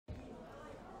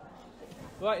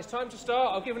Right, it's time to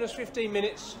start. I've given us 15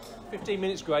 minutes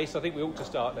grace. I think we ought to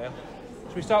start now.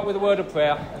 So we start with a word of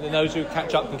prayer, and then those who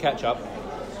catch up can catch up.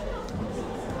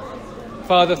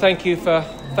 Father, thank you for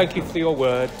your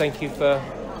word. Thank you for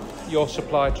your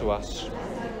supply to us.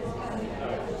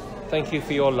 Thank you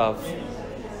for your love.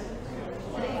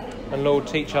 And Lord,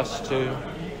 teach us to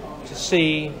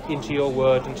see into your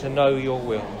word and to know your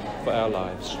will for our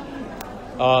lives.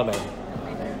 Amen.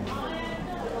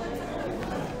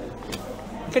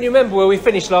 Can you remember where we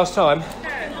finished last time?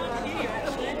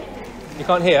 You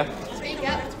can't hear?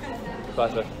 Right,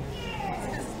 so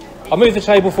I'll move the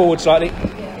table forward slightly.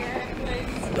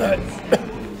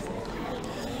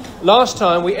 Last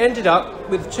time we ended up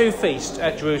with two feasts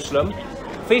at Jerusalem.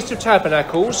 Feast of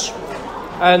Tabernacles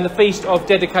and the Feast of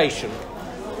Dedication.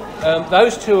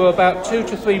 Those two are about 2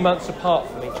 to 3 months apart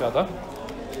from each other.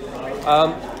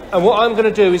 And what I'm going to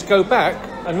do is go back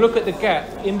and look at the gap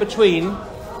in between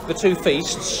the two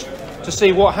feasts to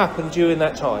see what happened during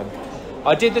that time.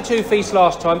 I did the two feasts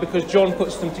last time because John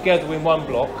puts them together in one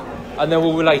block and they're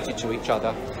all related to each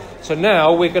other. So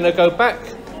now we're going to go back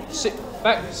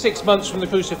 6 months from the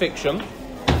crucifixion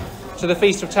to the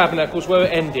Feast of Tabernacles where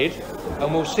it ended,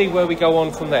 and we'll see where we go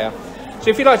on from there.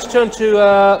 So if you'd like to turn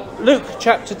to Luke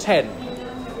chapter 10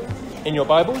 in your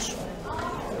Bibles.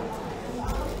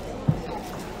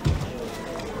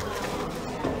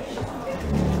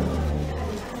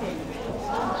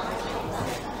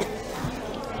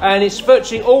 And it's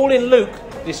virtually all in Luke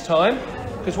this time,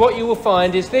 because what you will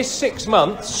find is this 6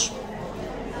 months,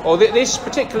 or this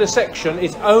particular section,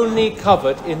 is only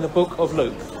covered in the book of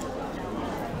Luke.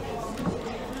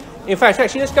 In fact,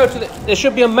 actually, let's go to there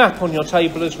should be a map on your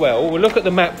table as well. We'll look at the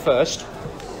map first.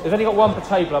 They've only got one per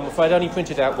table, I'm afraid. I only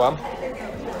printed out one.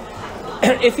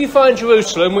 If you find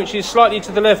Jerusalem, which is slightly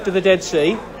to the left of the Dead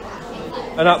Sea,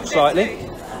 and up slightly.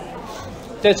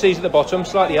 Dead Sea's at the bottom,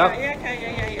 slightly up.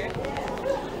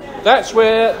 That's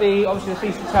where obviously the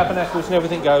Feast of Tabernacles and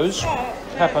everything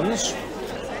happens.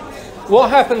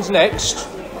 What happens next?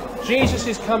 Jesus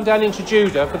has come down into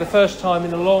Judah for the first time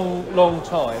in a long, long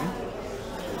time.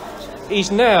 He's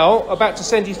now about to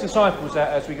send his disciples out,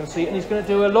 as we can see, and he's going to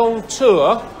do a long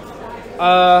tour.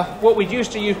 What we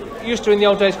used to in the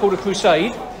old days called a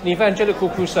crusade, an evangelical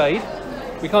crusade.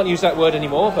 We can't use that word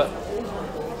anymore, but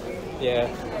yeah,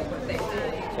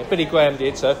 Billy Graham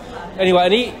did so. Anyway,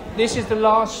 and this is the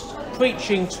last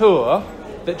preaching tour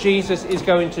that Jesus is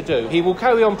going to do. He will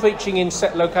carry on preaching in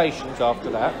set locations after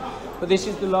that, but this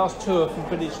is the last tour from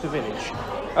village to village.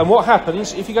 And what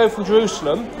happens, if you go from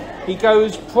Jerusalem, he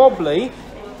goes probably,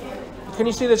 can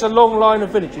you see there's a long line of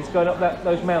villages going up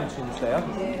those mountains there?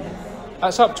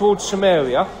 That's up towards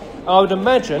Samaria. I would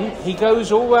imagine he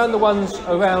goes all around the ones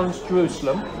around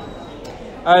Jerusalem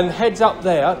and heads up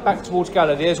there, back towards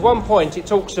Galilee. There's one point it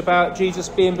talks about Jesus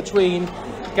being between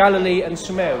Galilee and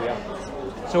Samaria.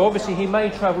 So obviously he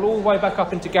may travel all the way back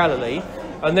up into Galilee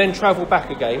and then travel back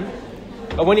again.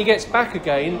 And when he gets back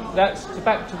again, that's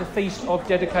back to the Feast of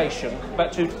Dedication,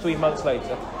 about 2 to 3 months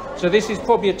later. So this is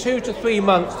probably a 2 to 3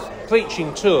 month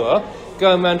preaching tour,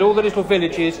 going around all the little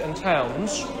villages and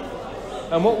towns.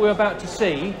 And what we're about to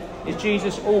see is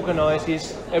Jesus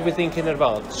organises everything in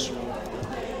advance.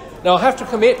 Now I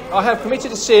have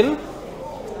committed a sin.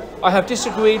 I have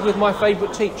disagreed with my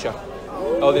favourite teacher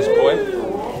at this point.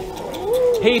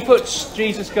 He puts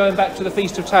Jesus going back to the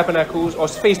Feast of Tabernacles or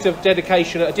Feast of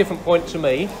Dedication at a different point to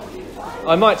me.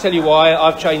 I might tell you why.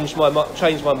 I've changed my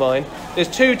mind. There's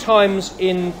 2 times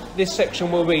in this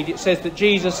section we'll read it says that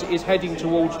Jesus is heading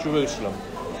towards Jerusalem.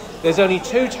 There's only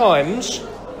 2 times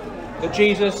that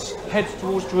Jesus heads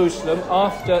towards Jerusalem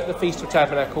after the Feast of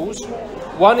Tabernacles.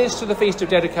 One is to the Feast of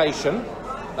Dedication,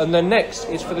 and the next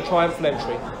is for the triumphal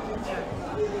entry.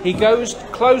 He goes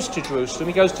close to Jerusalem.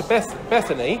 He goes to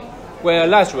Bethany, where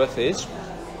Lazarus is,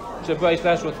 to raise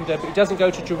Lazarus from death, but he doesn't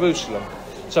go to Jerusalem.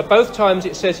 So both times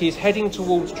it says he's heading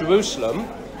towards Jerusalem,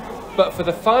 but for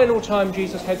the final time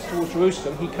Jesus heads towards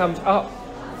Jerusalem, he comes up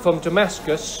from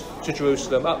Damascus to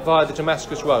Jerusalem, up via the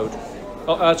Damascus road.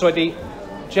 The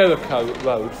Jericho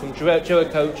road, from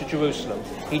Jericho to Jerusalem.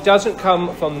 He doesn't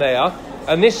come from there,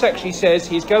 and this actually says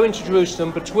he's going to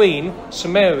Jerusalem between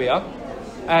Samaria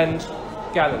and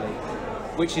Galilee,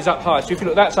 which is up high. So if you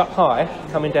look, that's up high,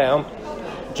 coming down.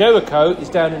 Jericho is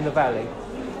down in the valley.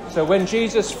 So when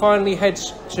Jesus finally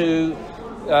heads to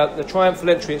the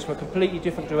triumphal entry, it's from a completely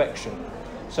different direction.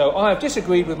 So I have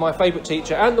disagreed with my favourite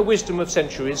teacher and the wisdom of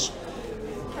centuries,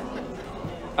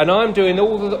 and I'm doing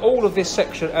all of this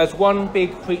section as one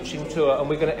big preaching tour, and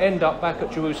we're going to end up back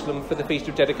at Jerusalem for the Feast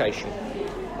of Dedication.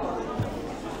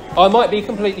 I might be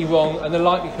completely wrong, and the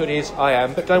likelihood is I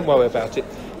am, but don't worry about it.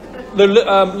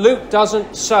 Luke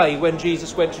doesn't say when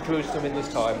Jesus went to Jerusalem in this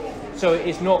time, so it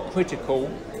is not critical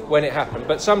when it happened.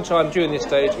 But sometime during this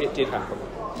stage, it did happen.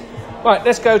 Right,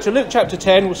 let's go to Luke chapter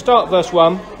 10. We'll start verse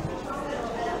 1.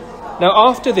 Now,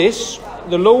 after this,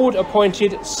 the Lord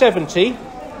appointed 70.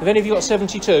 Have any of you got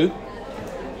 72?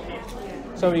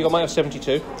 Some of you might have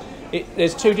 72.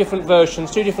 There's two different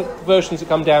versions that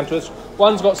come down to us.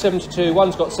 One's got 72,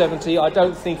 one's got 70. I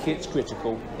don't think it's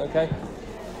critical, okay?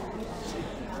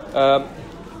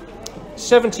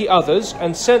 70 others,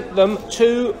 and sent them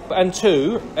two and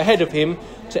two ahead of him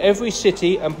to every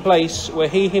city and place where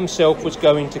he himself was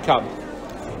going to come.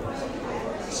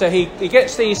 So he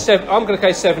gets these, I'm going to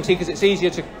say 70 because it's easier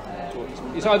to,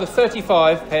 it's either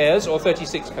 35 pairs or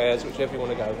 36 pairs, whichever you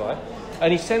want to go by.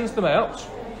 And he sends them out,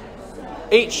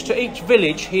 each to each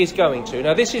village he is going to.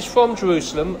 Now this is from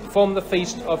Jerusalem, from the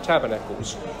Feast of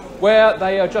Tabernacles, where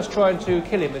they are just trying to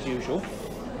kill him as usual.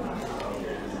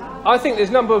 I think there's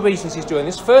a number of reasons he's doing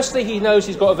this. Firstly, he knows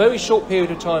he's got a very short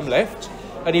period of time left,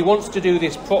 and he wants to do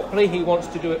this properly. He wants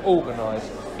to do it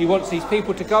organised. He wants these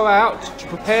people to go out to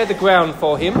prepare the ground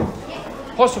for him,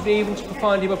 possibly even to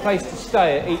find him a place to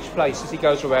stay at each place as he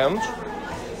goes around.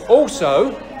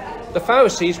 Also, the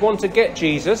Pharisees want to get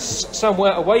Jesus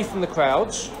somewhere away from the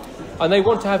crowds, and they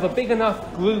want to have a big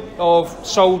enough group of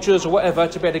soldiers or whatever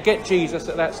to be able to get Jesus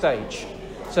at that stage.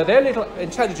 So their little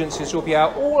intelligences will be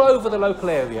out all over the local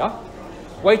area,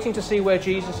 waiting to see where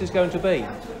Jesus is going to be.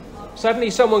 Suddenly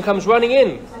someone comes running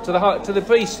in to the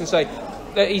priest and say,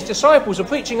 his disciples are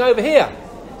preaching over here.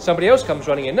 Somebody else comes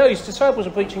running in. No, his disciples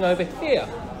are preaching over here.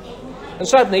 And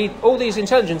suddenly all these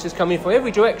intelligences come in from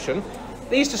every direction.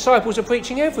 These disciples are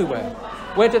preaching everywhere.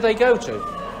 Where do they go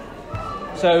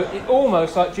to? So it's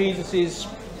almost like Jesus is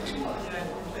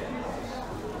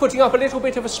putting up a little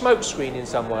bit of a smokescreen in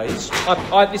some ways.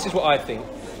 This is what I think.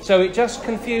 So it just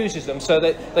confuses them, so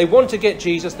that they want to get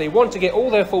Jesus, they want to get all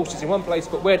their forces in one place,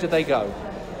 but where do they go?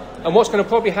 And what's going to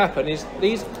probably happen is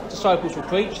these disciples will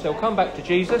preach, they'll come back to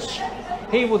Jesus,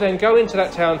 he will then go into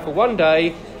that town for one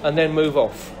day and then move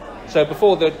off. So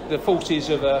before the forces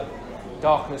of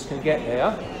darkness can get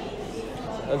there,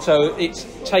 and so it's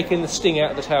taken the sting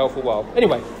out of the tail for a while.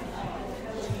 Anyway,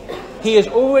 he has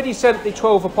already sent the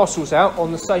 12 apostles out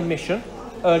on the same mission.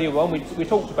 Earlier on, we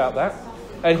talked about that.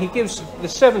 And he gives the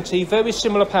 70 very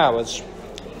similar powers.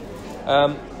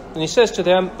 And he says to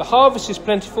them, the harvest is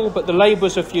plentiful, but the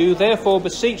labourers are few. Therefore,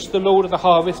 beseech the Lord of the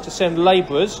harvest to send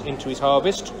labourers into his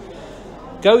harvest.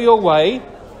 Go your way.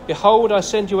 Behold, I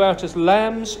send you out as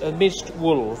lambs amidst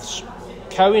wolves.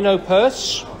 Carry no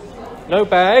purse, no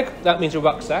bag. That means a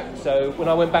rucksack. So when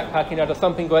I went backpacking, I had a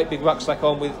thumping great big rucksack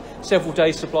on with several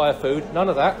days' supply of food. None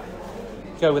of that.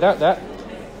 Go without that.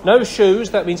 No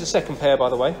shoes. That means a second pair, by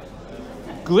the way.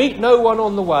 Greet no one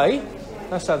on the way.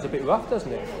 That sounds a bit rough,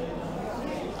 doesn't it?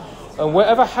 And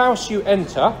wherever house you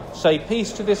enter, say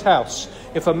peace to this house.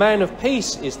 If a man of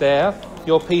peace is there,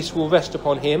 your peace will rest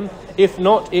upon him. If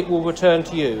not, it will return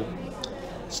to you.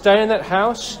 Stay in that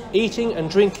house, eating and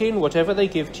drinking whatever they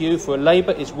give to you, for a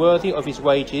labour is worthy of his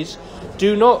wages.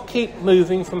 Do not keep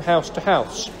moving from house to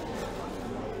house.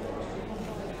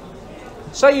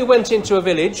 Say you went into a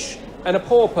village and a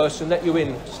poor person let you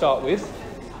in to start with,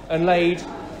 and laid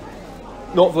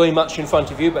not very much in front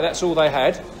of you, but that's all they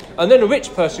had. And then a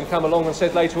rich person come along and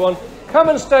said later on, come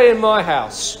and stay in my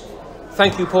house.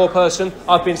 Thank you, poor person,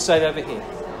 I've been staying over here.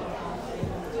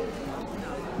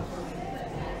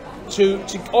 To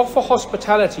offer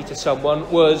hospitality to someone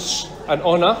was an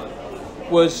honour,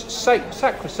 was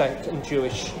sacrosanct in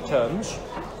Jewish terms,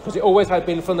 because it always had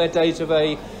been from their days of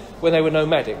when they were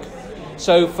nomadic.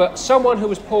 So for someone who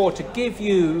was poor to give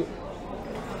you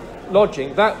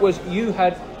lodging, that was, you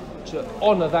had to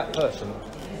honour that person.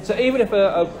 So even if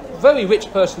a very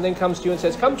rich person then comes to you and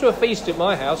says, come to a feast at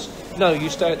my house, no, you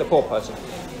stay at the poor person.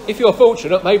 If you're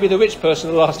fortunate, maybe the rich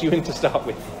person will ask you in to start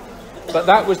with. But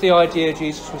that was the idea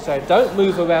Jesus was saying. Don't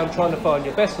move around trying to find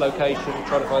your best location,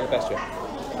 trying to find the best way.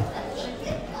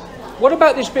 What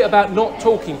about this bit about not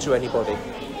talking to anybody?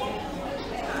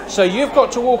 So you've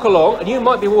got to walk along, and you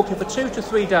might be walking for 2 to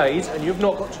 3 days, and you've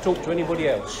not got to talk to anybody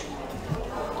else.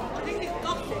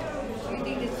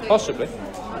 Possibly.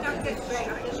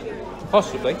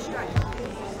 Possibly.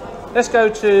 Let's go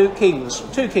to Kings.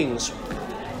 2 Kings.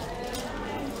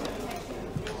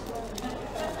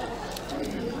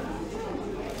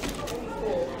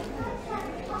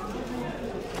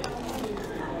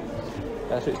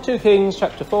 So it's 2 Kings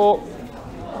chapter 4.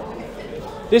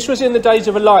 This was in the days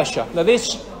of Elisha. Now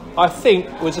this, I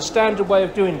think, was a standard way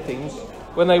of doing things.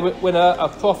 When a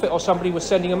prophet or somebody was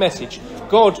sending a message,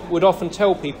 God would often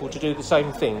tell people to do the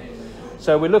same thing.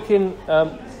 So we're looking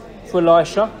for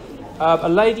Elisha. A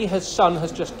lady, her son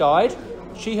has just died.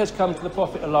 She has come to the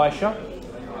prophet Elisha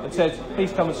and said,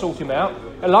 please come and sort him out.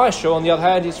 Elisha, on the other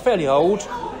hand, is fairly old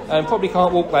and probably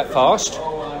can't walk that fast.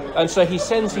 And so he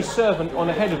sends his servant on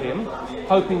ahead of him,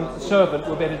 hoping the servant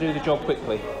will be able to do the job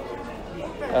quickly.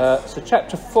 So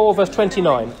chapter 4, verse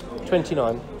 29.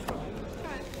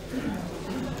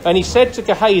 And he said to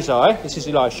Gehazi, this is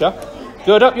Elisha,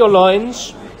 gird up your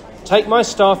loins, take my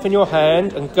staff in your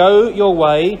hand, and go your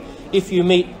way. If you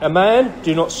meet a man,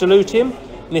 do not salute him,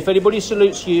 and if anybody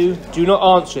salutes you, do not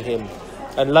answer him,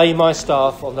 and lay my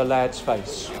staff on the lad's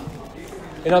face.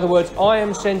 In other words, I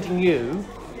am sending you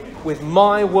with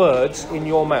my words in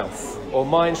your mouth, or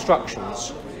my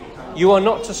instructions. You are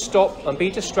not to stop and be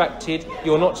distracted.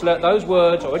 You are not to let those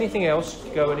words or anything else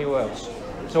go anywhere else.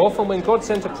 So often when God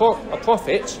sent a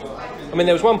prophet, I mean,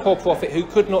 there was one poor prophet who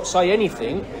could not say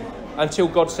anything until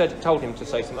God told him to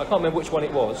say something. I can't remember which one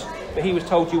it was, but he was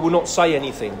told, you will not say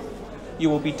anything. You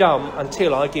will be dumb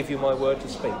until I give you my word to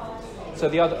speak. So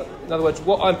in other words,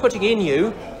 what I'm putting in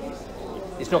you,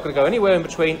 it's not going to go anywhere in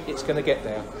between, it's going to get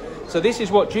there. So this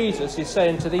is what Jesus is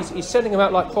saying to these. He's sending them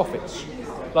out like prophets,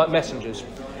 like messengers.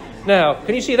 Now,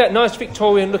 can you see that nice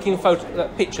Victorian-looking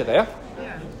that picture there?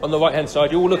 On the right-hand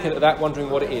side, you're all looking at that, wondering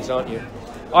what it is, aren't you?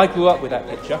 I grew up with that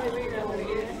picture.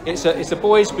 It's a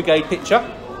boys' brigade picture.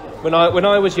 When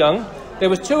I was young, there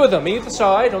was two of them either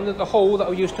side on the hall that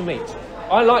I used to meet.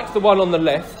 I liked the one on the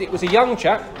left. It was a young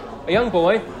chap, a young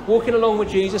boy, walking along with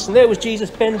Jesus, and there was Jesus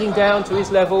bending down to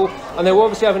his level, and they were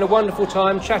obviously having a wonderful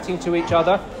time chatting to each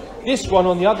other. This one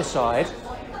on the other side,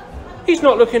 he's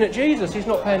not looking at Jesus. He's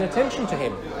not paying attention to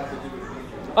him.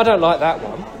 I don't like that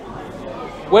one.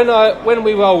 When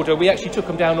we were older, we actually took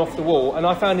them down off the wall, and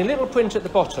I found a little print at the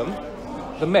bottom,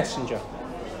 the messenger.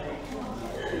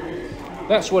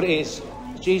 That's what it is.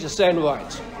 Jesus saying,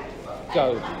 right,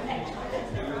 go.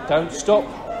 Don't stop.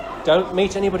 Don't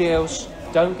meet anybody else.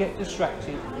 Don't get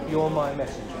distracted. You're my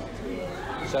messenger.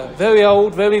 So very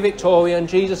old, very Victorian.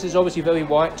 Jesus is obviously very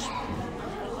white.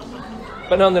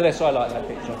 But nonetheless, I like that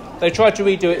picture. They tried to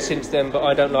redo it since then, but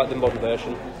I don't like the modern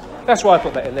version. That's why I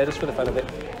put that in there, just for the fun of it.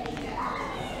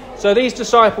 So these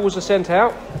disciples are sent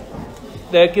out.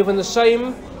 They're given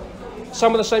some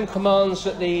of the same commands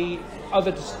that the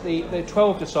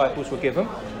 12 disciples were given,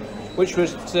 which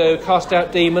was to cast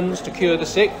out demons, to cure the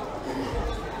sick.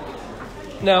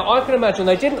 Now, I can imagine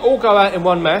they didn't all go out in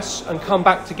one mass and come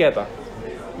back together.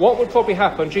 What would probably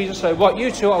happen, Jesus said, right,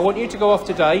 you two, I want you to go off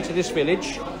today to this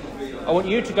village. I want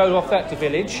you to go off that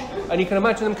village. And you can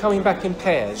imagine them coming back in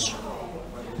pairs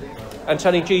and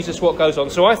telling Jesus what goes on.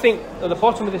 So I think at the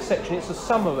bottom of this section, it's a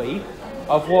summary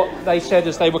of what they said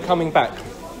as they were coming back.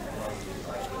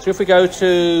 So if we go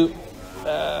to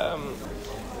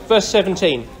verse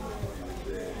 17.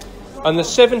 And the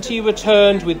 70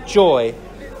 returned with joy,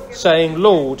 saying,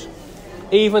 Lord,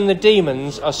 even the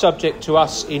demons are subject to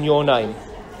us in your name.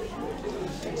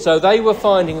 So they were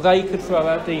finding they could throw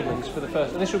out demons for the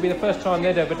first, and this would be the first time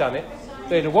they'd ever done it.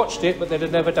 They'd have watched it, but they'd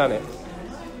have never done it.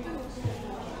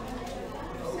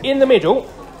 In the middle,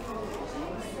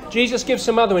 Jesus gives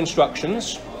some other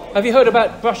instructions. Have you heard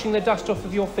about brushing the dust off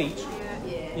of your feet?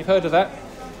 Yeah. You've heard of that?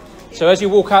 So as you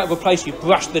walk out of a place, you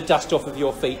brush the dust off of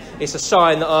your feet. It's a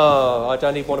sign that, I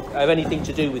don't even want to have anything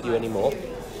to do with you anymore.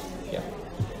 Yeah.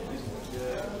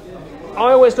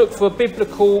 I always look for a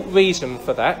biblical reason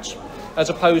for that, as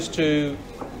opposed to,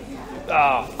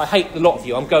 I hate the lot of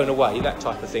you, I'm going away, that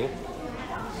type of thing.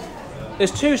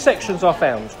 There's two sections I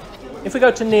found. If we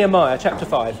go to Nehemiah chapter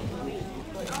 5,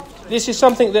 this is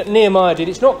something that Nehemiah did.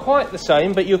 It's not quite the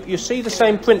same, but you see the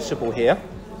same principle here.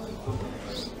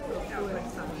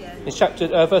 It's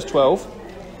verse 12.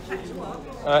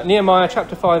 Nehemiah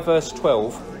chapter 5, verse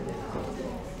 12.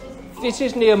 This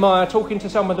is Nehemiah talking to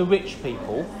some of the rich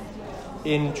people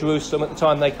in Jerusalem at the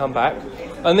time they come back.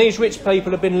 And these rich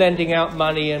people have been lending out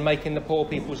money and making the poor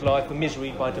people's life a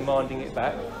misery by demanding it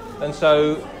back. And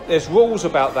so there's rules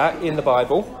about that in the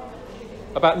Bible,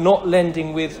 about not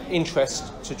lending with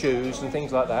interest to Jews and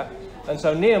things like that. And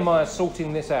so Nehemiah's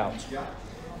sorting this out.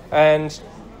 And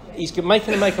he's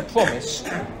making them make a promise.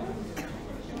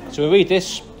 So we read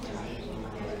this.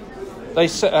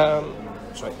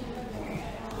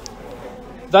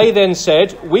 They then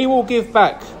said, we will give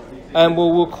back and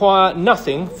will require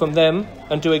nothing from them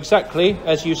and do exactly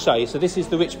as you say. So this is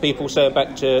the rich people saying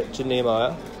back to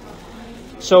Nehemiah.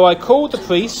 So I called the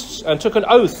priests and took an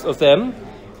oath of them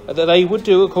that they would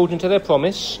do according to their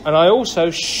promise. And I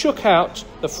also shook out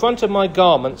the front of my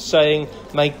garment, saying,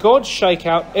 may God shake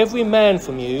out every man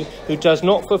from you who does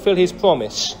not fulfill his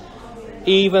promise.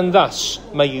 Even thus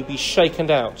may you be shaken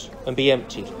out and be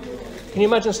emptied. Can you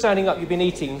imagine standing up? You've been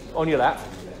eating on your lap.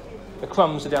 The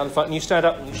crumbs are down the front, and you stand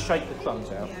up and you shake the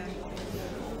crumbs out.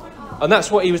 And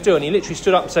that's what he was doing. He literally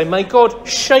stood up and said, "May God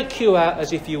shake you out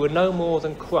as if you were no more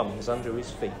than crumbs under his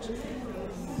feet."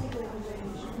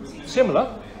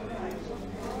 Similar,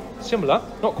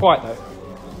 not quite though.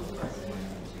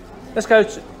 Let's go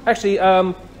to, actually,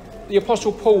 the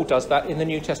Apostle Paul does that in the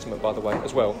New Testament, by the way,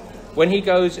 as well. When he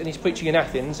goes and he's preaching in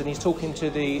Athens and he's talking to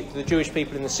the Jewish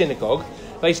people in the synagogue,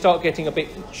 they start getting a bit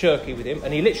shirky with him,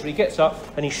 and he literally gets up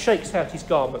and he shakes out his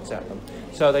garments at them.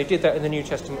 So they did that in the New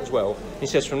Testament as well. He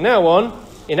says, from now on,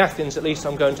 in Athens at least,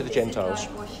 I'm going to the Gentiles.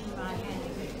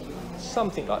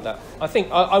 Something like that. I think,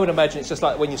 I would imagine it's just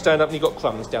like when you stand up and you've got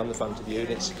crumbs down the front of you, and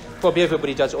it's probably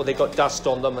everybody does it, or they've got dust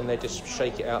on them and they just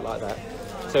shake it out like that.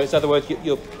 So in other words,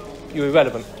 you're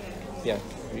irrelevant. Yeah,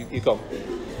 you're gone.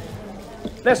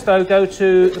 Let's, though, go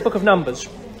to the book of Numbers.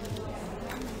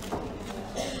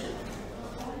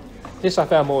 This I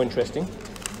found more interesting.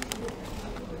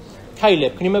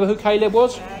 Caleb. Can you remember who Caleb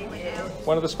was?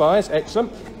 One of the spies.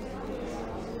 Excellent.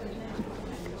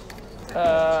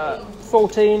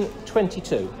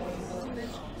 14:22.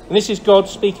 And this is God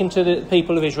speaking to the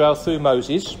people of Israel through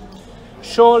Moses.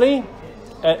 Surely,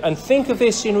 and think of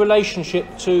this in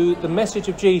relationship to the message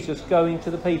of Jesus going to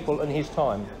the people in his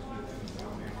time.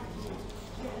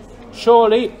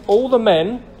 Surely all the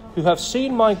men who have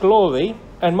seen my glory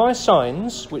and my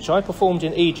signs, which I performed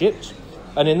in Egypt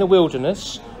and in the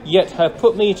wilderness, yet have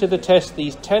put me to the test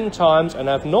these 10 times and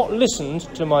have not listened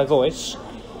to my voice,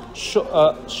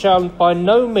 shall by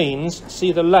no means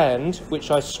see the land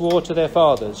which I swore to their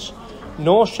fathers,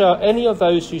 nor shall any of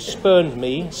those who spurned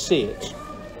me see it.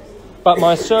 But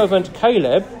my servant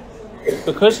Caleb,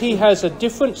 because he has a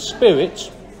different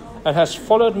spirit and has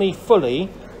followed me fully,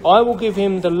 I will give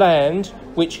him the land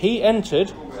which he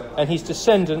entered, and his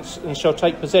descendants, and shall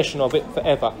take possession of it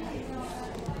forever.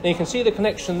 And you can see the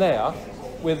connection there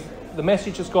with the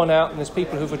message has gone out, and there's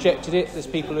people who've rejected it, there's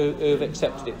people who have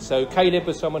accepted it. So Caleb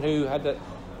was someone who had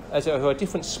a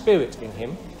different spirit in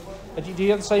him. And do you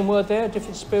have the same word there, a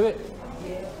different spirit?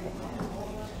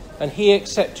 And he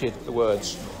accepted the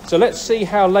words. So let's see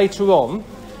how later on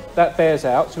that bears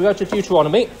out. So we go to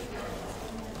Deuteronomy.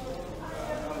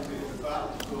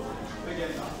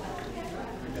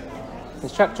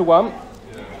 It's chapter 1,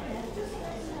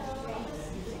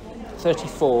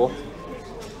 34.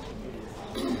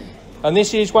 And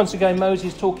this is, once again,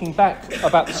 Moses talking back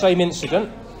about the same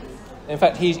incident. In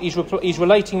fact, he's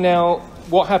relating now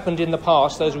what happened in the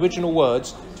past, those original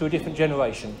words, to a different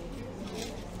generation.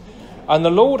 And the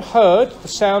Lord heard the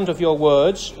sound of your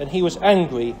words, and he was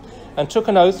angry, and took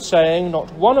an oath, saying,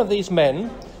 not one of these men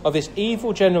of this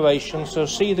evil generation shall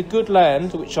see the good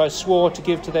land which I swore to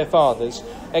give to their fathers,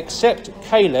 except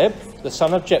Caleb, the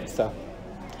son of Jephthah.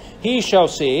 He shall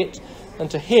see it, and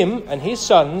to him and his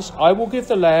sons I will give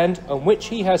the land on which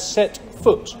he has set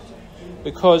foot,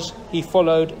 because he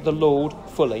followed the Lord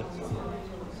fully.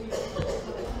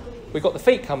 We've got the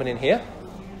feet coming in here.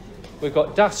 We've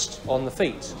got dust on the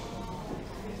feet.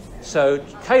 So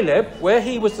Caleb, where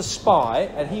he was the spy,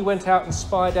 and he went out and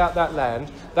spied out that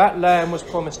land was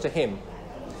promised to him.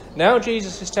 Now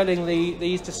Jesus is telling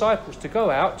these disciples to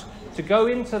go out, to go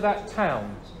into that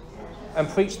town and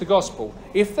preach the gospel.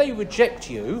 If they reject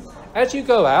you, as you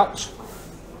go out,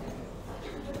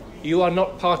 you are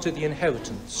not part of the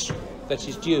inheritance that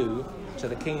is due to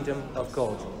the kingdom of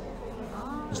God.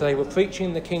 So they were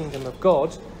preaching the kingdom of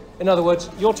God. In other words,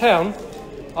 your town,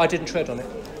 I didn't tread on it.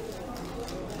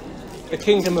 The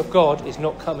kingdom of God is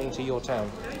not coming to your town.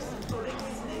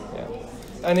 Yeah.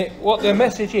 And what their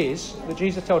message is, that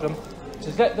Jesus told them,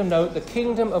 to let them know the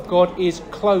kingdom of God is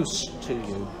close to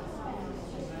you.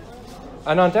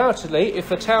 And undoubtedly, if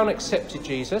the town accepted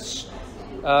Jesus,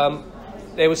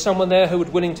 there was someone there who was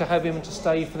willing to have him to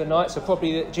stay for the night. So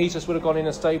probably Jesus would have gone in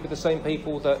and stayed with the same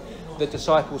people that the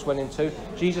disciples went into.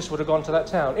 Jesus would have gone to that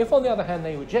town. If, on the other hand,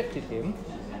 they rejected him,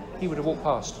 he would have walked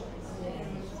past.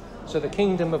 So the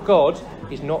kingdom of God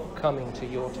is not coming to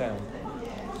your town.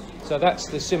 So that's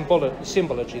the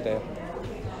symbology there.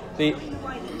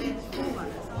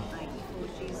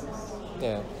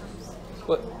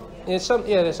 There's some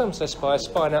that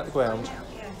spying out the ground.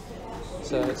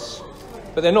 So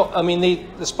but they're not. I mean,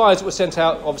 the spies that were sent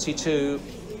out, obviously, to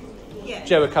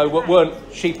Jericho weren't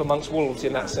sheep amongst wolves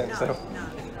in that sense. So.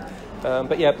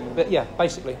 But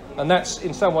basically. And that's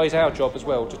in some ways our job as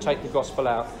well, to take the gospel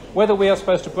out. Whether we are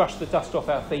supposed to brush the dust off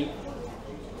our feet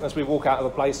as we walk out of a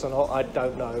place or not, I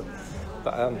don't know.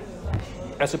 But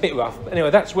that's a bit rough. But anyway,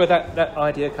 that's where that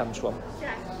idea comes from.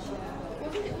 Jack, wasn't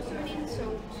it also an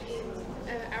insult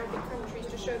in Arabic countries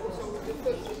to show the sort of the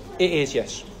foot? It is,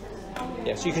 yes.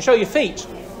 Yeah, so you can show your feet,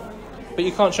 but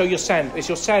you can't show your it's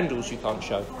your sandals you can't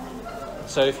show.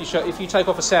 So if you take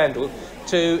off a sandal,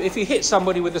 if you hit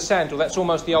somebody with a sandal, that's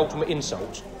almost the ultimate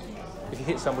insult. If you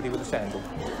hit somebody with a sandal.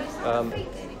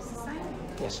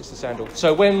 Yes, it's the sandal.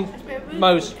 So when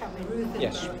Moses,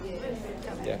 yes,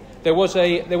 yeah, there was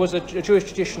a Jewish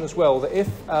tradition as well that if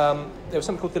there was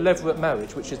something called the levirate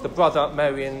marriage, which is the brother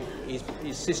marrying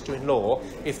his sister-in-law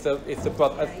if the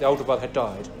older brother had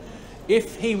died.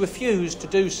 If he refused to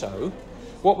do so,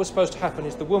 what was supposed to happen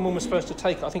is the woman was supposed to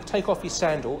take off his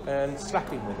sandal and slap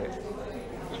him with it.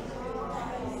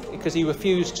 Because he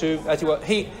refused to, as it were,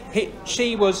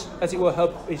 she was, as it were,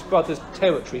 his brother's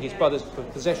territory, his brother's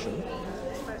possession.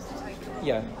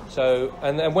 Yeah. So,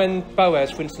 and when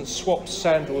Boaz, for instance, swaps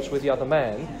sandals with the other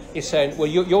man, he's saying, well,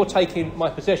 you're taking my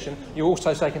possession, you're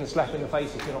also taking a slap in the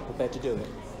face if you're not prepared to do it.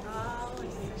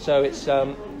 So it's,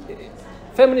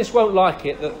 feminists won't like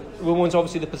it that the woman's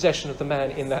obviously the possession of the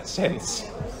man in that sense,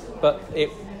 but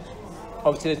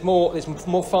obviously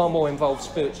there's far more involved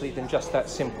spiritually than just that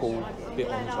simple bit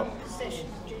on top.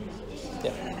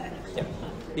 Yeah.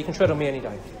 You can tread on me any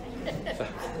day.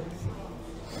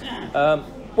 So.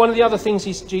 One of the other things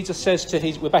Jesus says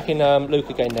to we're back in Luke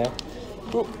again now.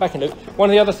 Back in Luke. One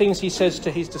of the other things he says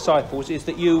to his disciples is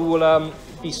that you will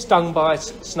be stung by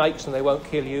snakes and they won't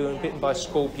kill you, and bitten by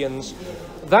scorpions.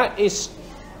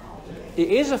 It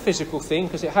is a physical thing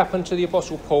because it happened to the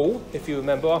Apostle Paul, if you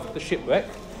remember, after the shipwreck.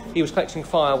 He was collecting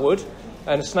firewood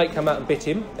and a snake came out and bit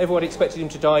him. Everyone expected him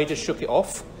to die, he just shook it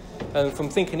off. And from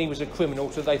thinking he was a criminal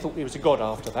to they thought he was a god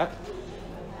after that.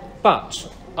 But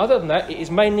other than that, it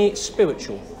is mainly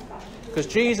spiritual. Because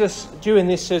Jesus, during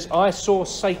this, says, I saw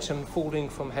Satan falling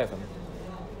from heaven.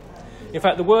 In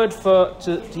fact, the word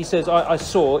he says, I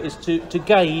saw, is to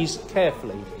gaze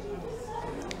carefully.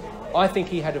 I think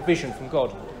he had a vision from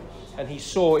God. And he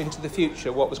saw into the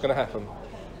future what was going to happen.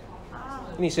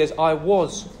 And he says, I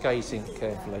was gazing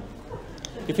carefully.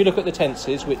 If you look at the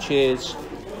tenses, which is...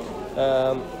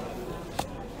 so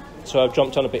I've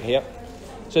jumped on a bit here.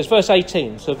 So it's verse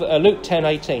 18. So Luke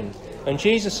 10:18. And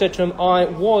Jesus said to him, I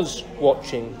was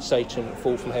watching Satan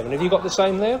fall from heaven. Have you got the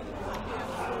same there?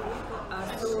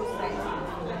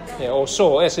 Yeah, or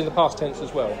saw. Yes, in the past tense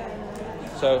as well.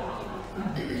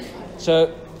 So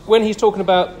when he's talking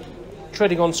about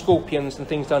treading on scorpions and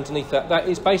things underneath that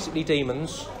is basically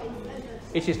demons.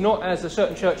 It is not, as a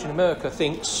certain church in America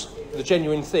thinks, the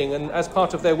genuine thing, and as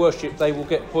part of their worship they will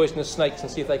get poisonous snakes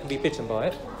and see if they can be bitten by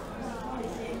it.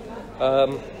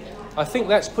 I think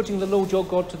that's putting the Lord your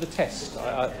God to the test,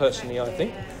 I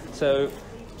think. So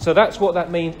that's what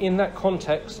that means. In that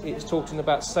context, it's talking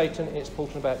about Satan, it's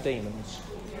talking about demons.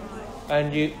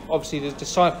 And obviously the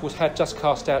disciples had just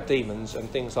cast out demons and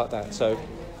things like that. So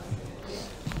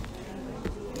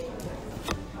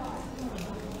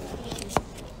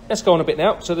let's go on a bit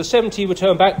now. So the 70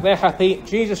 return back, they're happy.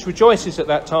 Jesus rejoices at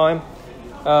that time.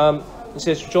 It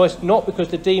says, rejoice not because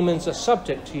the demons are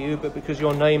subject to you, but because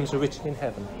your names are written in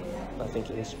heaven. I think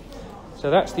it is. So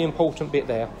that's the important bit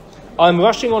there. I'm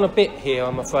rushing on a bit here,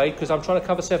 I'm afraid, because I'm trying to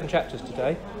cover 7 chapters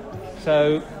today.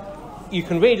 So you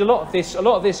can read a lot of this. A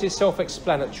lot of this is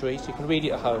self-explanatory, so you can read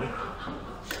it at home.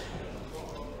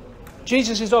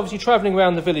 Jesus is obviously travelling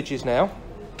around the villages now.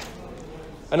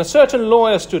 And a certain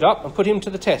lawyer stood up and put him to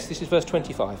the test. This is verse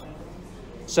 25.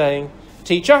 Saying,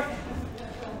 Teacher,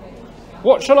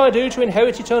 what shall I do to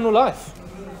inherit eternal life?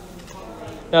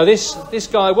 Now, this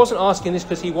guy wasn't asking this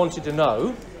because he wanted to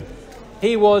know.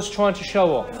 He was trying to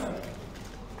show off.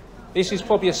 This is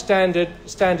probably a standard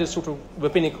sort of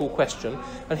rabbinical question.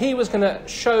 And he was going to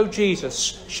show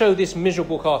this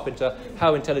miserable carpenter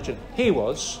how intelligent he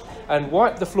was, and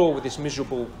wipe the floor with this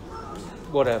miserable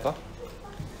whatever.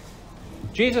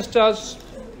 Jesus does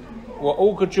what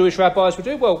all good Jewish rabbis would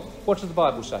do. Well, what does the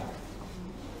Bible say?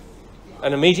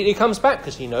 And immediately comes back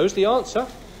because he knows the answer.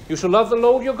 You shall love the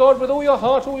Lord your God with all your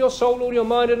heart, all your soul, all your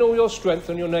mind and all your strength,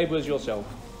 and your neighbour as yourself.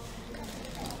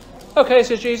 Okay,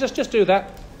 says Jesus, just do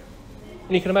that.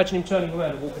 And you can imagine him turning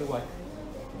around and walking away.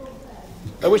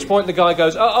 At which point the guy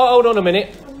goes, oh, hold on a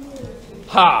minute.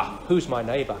 Ha! Who's my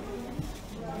neighbour?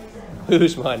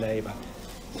 Who's my neighbour?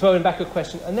 Throwing back a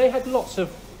question. And they had lots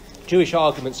of Jewish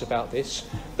arguments about this.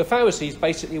 The Pharisees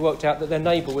basically worked out that their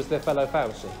neighbour was their fellow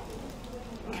Pharisee.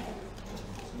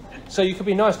 So you could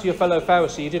be nice to your fellow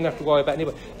Pharisee, you didn't have to worry about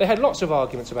anybody. They had lots of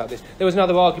arguments about this. There was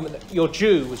another argument that your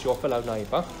Jew was your fellow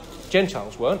neighbour.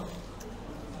 Gentiles weren't.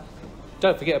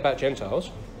 Don't forget about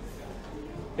Gentiles.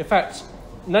 In fact,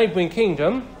 neighbouring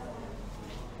kingdom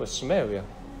was Samaria.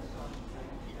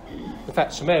 In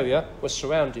fact, Samaria was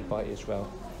surrounded by Israel.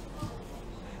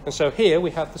 And so here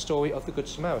we have the story of the Good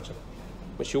Samaritan,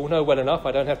 which you all know well enough.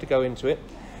 I don't have to go into it.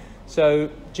 So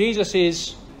Jesus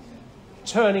is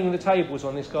turning the tables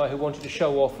on this guy who wanted to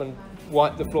show off and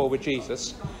wipe the floor with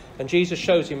Jesus. And Jesus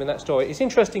shows him in that story. It's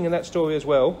interesting in that story as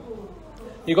well.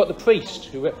 You've got the priest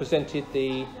who represented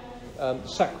the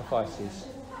sacrifices,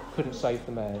 couldn't save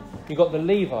the man. You've got the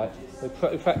Levite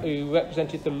who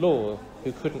represented the law,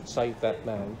 who couldn't save that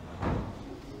man.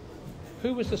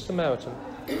 Who was the Samaritan?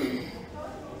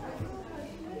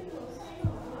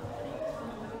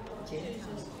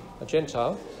 A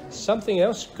Gentile. Something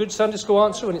else. Good Sunday school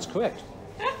answer, and it's correct.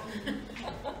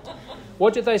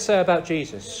 What did they say about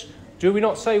Jesus? Do we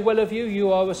not say well of you,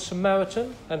 you are a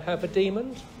Samaritan and have a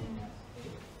demon?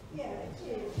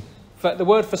 In fact, the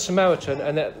word for Samaritan,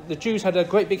 and the Jews had a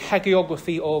great big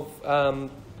hagiography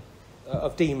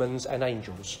of demons and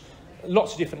angels.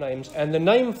 Lots of different names. And the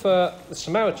name for the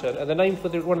Samaritan and the name for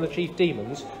one of the chief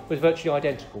demons was virtually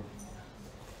identical.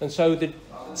 And so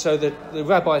the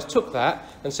rabbis took that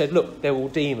and said, look, they're all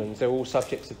demons. They're all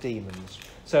subjects of demons.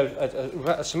 So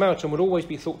a Samaritan would always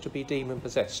be thought to be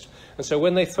demon-possessed. And so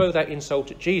when they throw that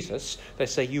insult at Jesus, they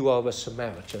say, you are a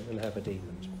Samaritan and have a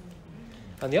demon.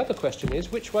 And the other question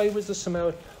is, which way was the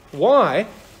Samaritan? Why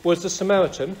was the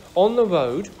Samaritan on the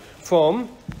road from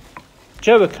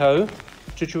Jericho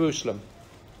to Jerusalem,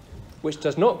 which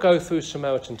does not go through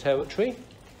Samaritan territory?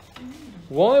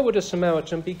 Why would a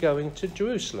Samaritan be going to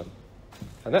Jerusalem?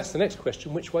 And that's the next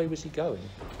question. Which way was he going?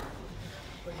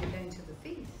 Was he going to the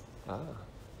feast?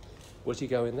 Was he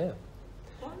going there?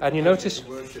 And you notice...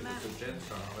 Worship of the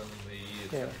Gentile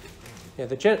and the... Yeah. Yeah,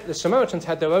 the Samaritans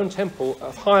had their own temple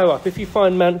higher up. If you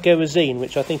find Mount Gerizim,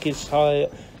 which I think is high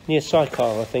near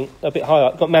Sychar, I think, a bit higher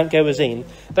up, got Mount Gerizim,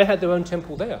 they had their own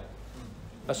temple there.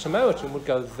 A Samaritan would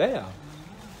go there.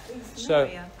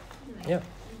 So, yeah,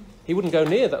 he wouldn't go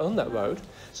near that on that road.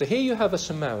 So here you have a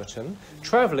Samaritan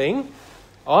travelling,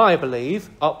 I believe,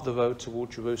 up the road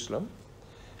toward Jerusalem,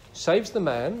 saves the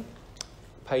man,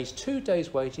 pays 2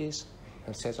 days' wages,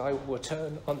 and says, I will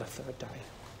return on the third day.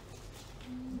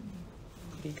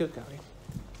 Pretty good going.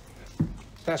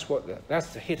 That's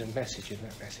the hidden message in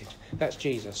that message. That's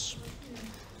Jesus.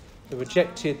 The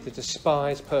rejected, the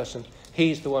despised person.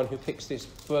 He's the one who picks this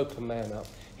broken man up.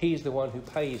 He's the one who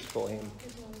pays for him.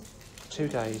 2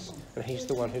 days, and he's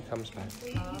the one who comes back.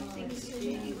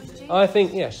 I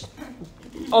think, yes.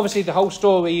 Obviously, the whole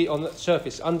story on the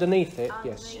surface, underneath it,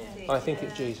 yes. I think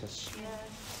it's Jesus.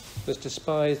 The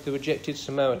despised, the rejected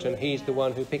Samaritan, he's the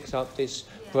one who picks up this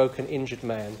broken, injured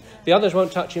man. The others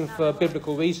won't touch him for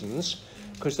biblical reasons,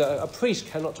 because a priest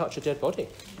cannot touch a dead body,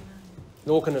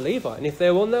 nor can a Levite. And if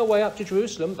they're on their way up to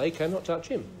Jerusalem, they cannot touch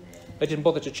him. They didn't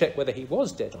bother to check whether he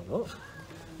was dead or not.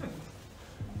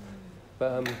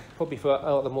 But, probably for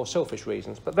other more selfish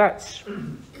reasons. But that's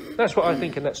what I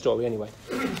think in that story anyway.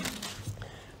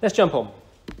 Let's jump on.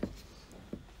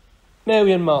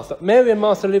 Mary and Martha. Mary and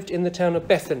Martha lived in the town of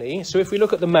Bethany. So if we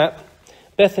look at the map,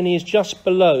 Bethany is just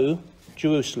below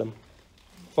Jerusalem,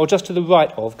 or just to the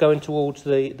right of, going towards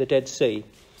the Dead Sea.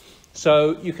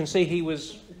 So you can see he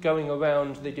was going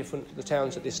around the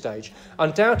towns at this stage.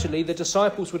 Undoubtedly, the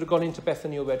disciples would have gone into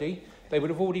Bethany already. They would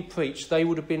have already preached. They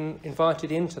would have been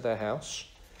invited into their house.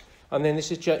 And then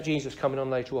this is Jesus coming on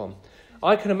later on.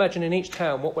 I can imagine in each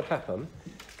town what would happen.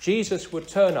 Jesus would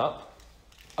turn up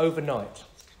overnight.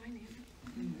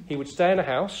 He would stay in a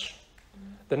house.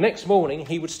 The next morning,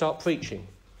 he would start preaching.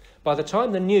 By the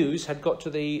time the news had got to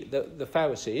the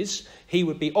Pharisees, he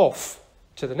would be off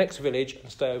to the next village and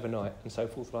stay overnight, and so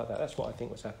forth like that. That's what I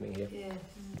think was happening here.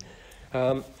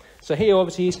 Yeah. So here,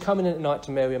 obviously, he's coming in at night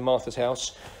to Mary and Martha's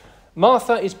house.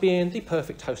 Martha is being the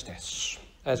perfect hostess,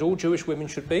 as all Jewish women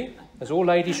should be, as all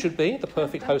ladies should be, the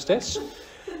perfect hostess.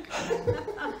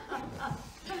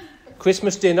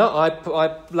 Christmas dinner,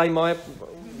 I lay my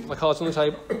cards on the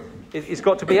table. It's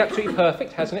got to be absolutely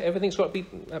perfect, hasn't it? Everything's got to be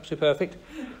absolutely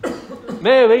perfect.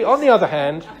 Mary, on the other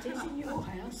hand...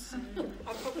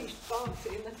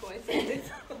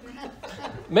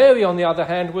 Mary, on the other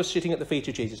hand, was sitting at the feet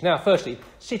of Jesus. Now, firstly,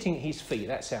 sitting at his feet,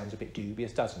 that sounds a bit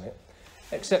dubious, doesn't it?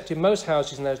 Except in most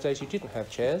houses in those days, you didn't have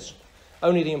chairs.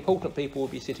 Only the important people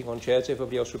would be sitting on chairs,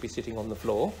 everybody else would be sitting on the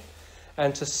floor.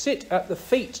 And to sit at the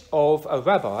feet of a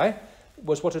rabbi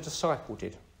was what a disciple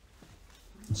did.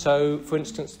 So, for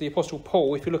instance, the Apostle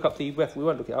Paul, if you look up we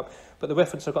won't look it up, but the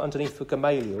reference I've got underneath for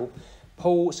Gamaliel,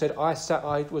 Paul said, I sat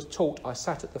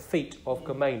at the feet of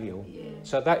Gamaliel. Yeah.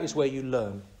 So that is where you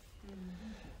learn.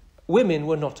 Women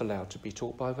were not allowed to be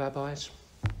taught by rabbis.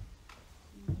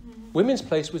 Women's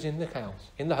place was in the house,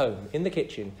 in the home, in the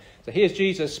kitchen. So here's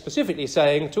Jesus specifically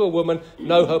saying to a woman,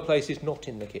 no, her place is not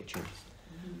in the kitchen.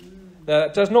 Now,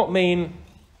 that does not mean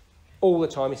all the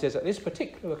time. He says, at this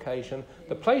particular occasion,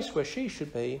 the place where she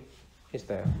should be is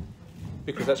there,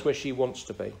 because that's where she wants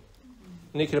to be.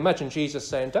 And you can imagine Jesus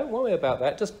saying, don't worry about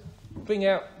that, just bring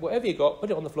out whatever you got,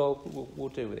 put it on the floor, we'll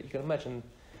do with it. You can imagine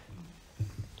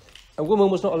a woman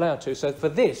was not allowed to. So for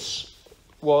this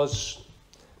was,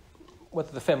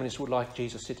 whether the feminists would like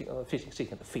Jesus sitting at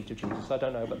the feet of Jesus, I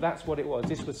don't know, but that's what it was.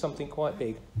 This was something quite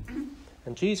big.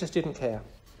 And Jesus didn't care.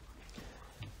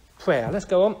 Prayer. Let's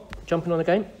go on, jumping on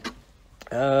again.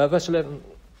 Verse 11,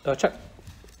 chapter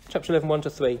 11,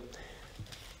 1-3.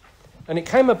 And it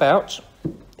came about,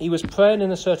 he was praying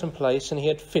in a certain place, and he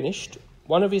had finished.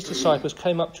 One of his disciples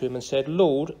came up to him and said,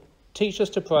 Lord, teach us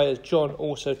to pray as John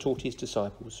also taught his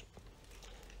disciples.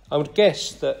 I would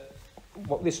guess that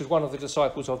this was one of the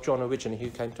disciples of John originally who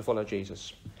came to follow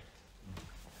Jesus.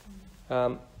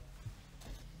 And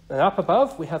up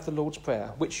above we have the Lord's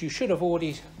Prayer, which you should have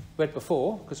already read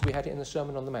before, because we had it in the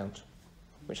Sermon on the Mount,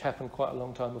 which happened quite a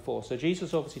long time before. So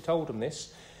Jesus obviously told them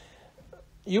this.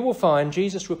 You will find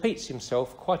Jesus repeats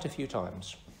himself quite a few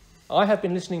times. I have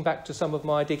been listening back to some of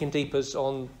my Digging Deepers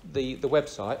on the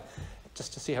website,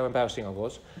 just to see how embarrassing I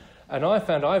was. And I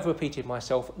found I've repeated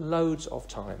myself loads of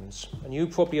times. And you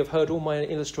probably have heard all my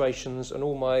illustrations and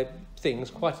all my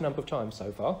things quite a number of times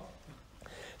so far.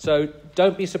 So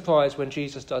don't be surprised when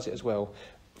Jesus does it as well.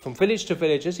 From village to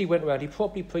village, as he went around, he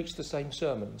probably preached the same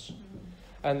sermons.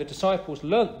 And the disciples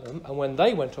learnt them, and when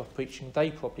they went off preaching,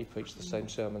 they probably preached the same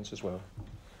sermons as well.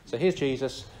 So here's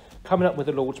Jesus coming up with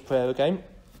the Lord's Prayer again.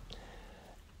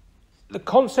 The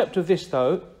concept of this,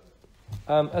 though,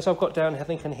 as I've got down, I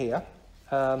think, in here,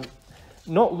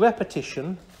 not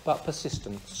repetition, but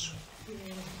persistence.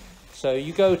 So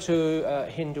you go to a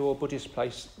Hindu or Buddhist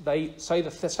place, they say the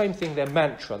same thing, their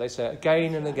mantra. They say it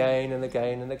again and again and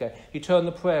again and again. You turn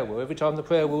the prayer wheel. Every time the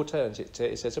prayer wheel turns, it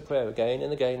says a prayer again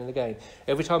and again and again.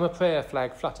 Every time a prayer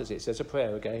flag flutters, it says a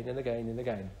prayer again and again and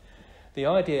again. The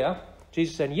idea,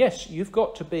 Jesus saying, yes, you've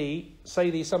got to say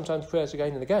these sometimes prayers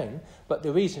again and again, but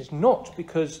the reason is not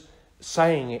because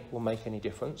saying it will make any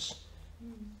difference.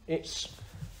 It's,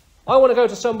 I want to go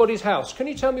to somebody's house. Can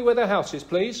you tell me where their house is,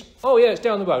 please? Oh, yeah, it's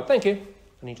down the road. Thank you.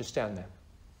 And you just stand there.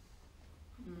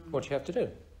 What do you have to do?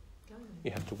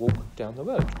 You have to walk down the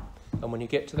road. And when you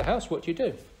get to the house, what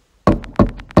do?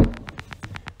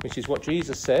 Which is what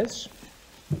Jesus says.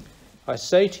 I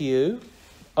say to you,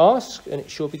 ask and it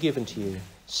shall be given to you.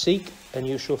 Seek and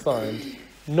you shall find.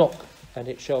 Knock and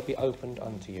it shall be opened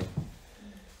unto you.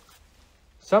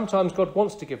 Sometimes God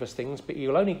wants to give us things, but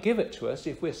he'll only give it to us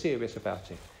if we're serious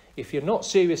about it. If you're not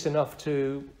serious enough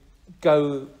to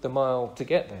go the mile to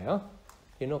get there,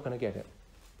 you're not going to get it.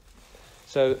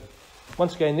 So,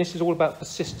 once again, this is all about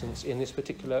persistence in this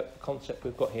particular concept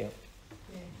we've got here.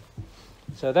 Yeah.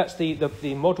 So that's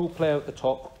the model prayer at the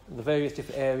top, the various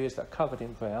different areas that are covered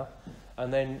in prayer,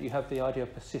 and then you have the idea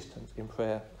of persistence in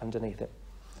prayer underneath it.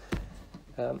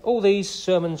 All these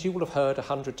sermons you will have heard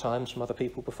 100 times from other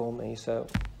people before me. So,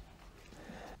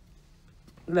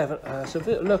 look,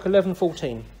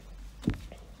 11:14.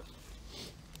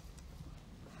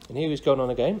 And here he's gone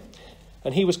on again.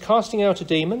 And he was casting out a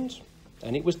demon,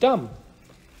 and it was dumb.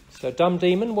 So dumb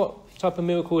demon, what type of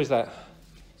miracle is that?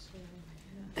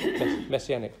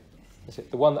 Messianic. Is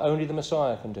it the one that only the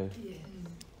Messiah can do?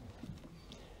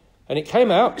 And it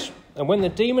came out, and when the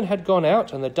demon had gone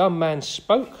out and the dumb man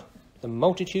spoke, the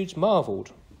multitudes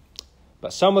marvelled.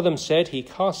 But some of them said, he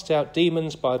casts out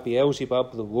demons by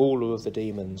Beelzebub, the ruler of the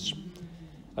demons.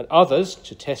 And others,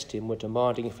 to test him, were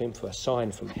demanding of him for a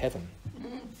sign from heaven.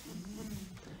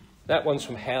 That one's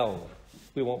from hell.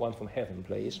 We want one from heaven,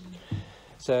 please.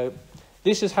 So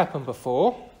this has happened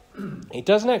before. It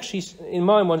doesn't actually, in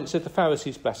my one it said the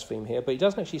Pharisees blaspheme here, but it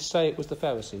doesn't actually say it was the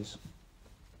Pharisees.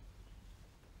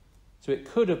 So it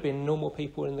could have been normal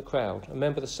people in the crowd.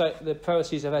 Remember, the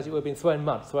Pharisees have, as it were, been throwing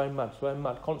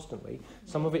mud constantly.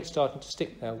 Some of it's starting to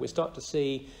stick now. We're starting to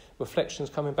see reflections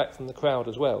coming back from the crowd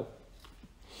as well.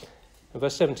 In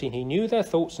verse 17, he knew their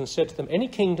thoughts and said to them, any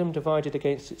kingdom divided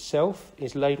against itself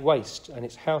is laid waste, and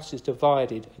its house is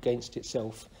divided against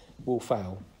itself will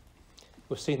fail.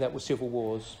 We've seen that with civil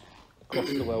wars across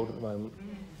the world at the moment.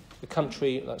 The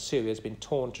country, like Syria, has been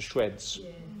torn to shreds.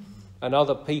 And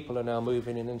other people are now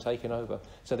moving in and taking over.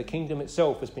 So the kingdom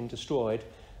itself has been destroyed.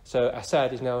 So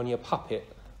Assad is now only a puppet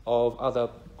of other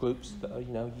groups that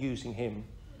are, using him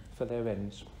for their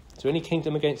ends. So any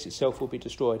kingdom against itself will be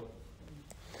destroyed.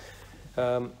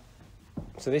 So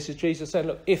this is Jesus saying,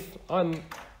 look, if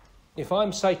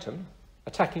I'm Satan,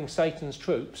 attacking Satan's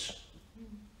troops,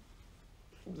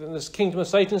 then this kingdom of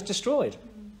Satan's destroyed.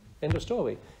 End of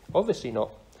story. Obviously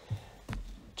not.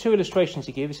 Two illustrations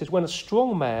he gives. He says, when a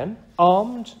strong man,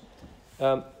 armed,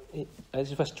 this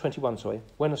is verse 21, sorry.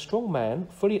 When a strong man,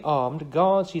 fully armed,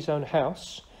 guards his own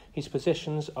house, his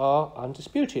possessions are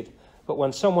undisputed. But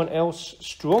when someone else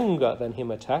stronger than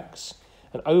him attacks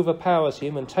and overpowers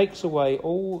him and takes away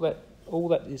all that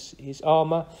is his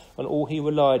armour and all he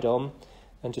relied on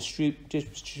and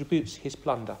distributes his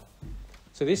plunder.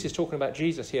 So this is talking about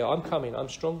Jesus here. I'm coming, I'm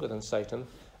stronger than Satan.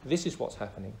 This is what's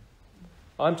happening.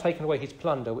 I'm taking away his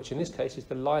plunder, which in this case is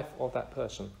the life of that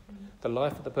person. The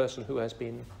life of the person who has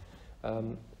been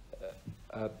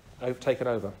taken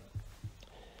over.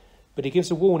 But he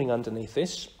gives a warning underneath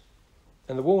this.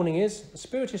 And the warning is, the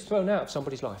spirit is thrown out of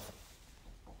somebody's life.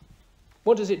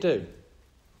 What does it do?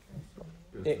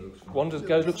 It wanders,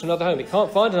 goes, looks for another home. It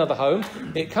can't find another home.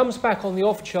 It comes back on the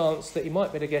off chance that he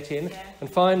might be able to get in and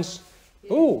finds,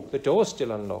 the door's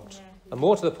still unlocked. And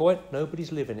more to the point,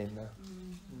 nobody's living in there.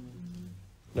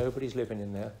 Nobody's living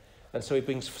in there. And so he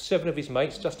brings 7 of his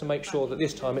mates just to make sure that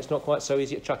this time it's not quite so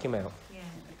easy to chuck him out.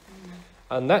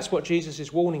 And that's what Jesus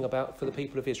is warning about for the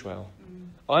people of Israel.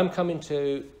 I'm coming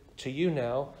to you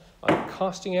now. I'm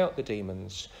casting out the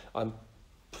demons. I'm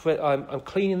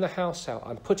cleaning the house out.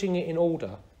 I'm putting it in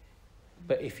order.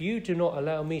 But if you do not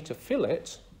allow me to fill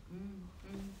it,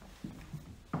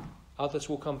 others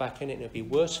will come back in it and it'll be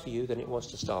worse for you than it was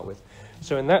to start with.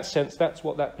 So in that sense, that's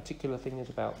what that particular thing is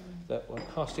about. That we're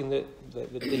casting the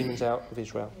demons out of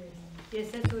Israel. Yes,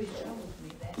 that's always troubled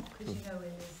me, that. Because when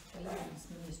there's deliverance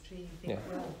ministry, you think,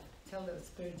 well, tell the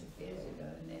Spirit of fear to go,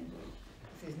 and then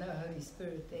if there's no Holy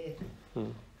Spirit there,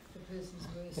 the person's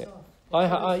worse off.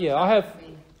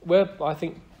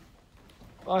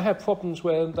 I have problems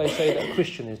where they say that a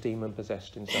Christian is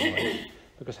demon-possessed in some way.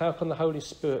 Because how can the Holy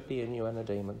Spirit be in you and a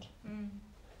demon?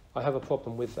 I have a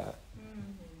problem with that.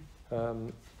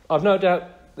 I've no doubt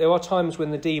there are times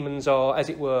when the demons are, as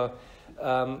it were,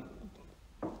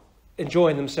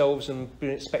 enjoying themselves and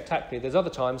doing it spectacularly. There's other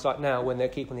times, like now, when they're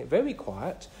keeping it very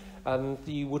quiet and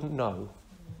you wouldn't know.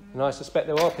 And I suspect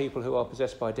there are people who are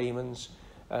possessed by demons,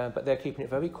 but they're keeping it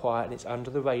very quiet and it's under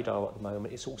the radar at the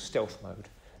moment. It's all stealth mode.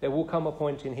 There will come a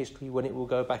point in history when it will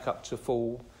go back up to the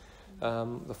full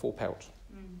pelt.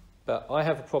 But I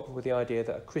have a problem with the idea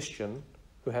that a Christian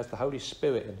who has the Holy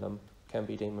Spirit in them can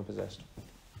be demon-possessed.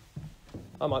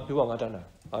 I might be wrong, I don't know.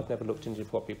 I've never looked into it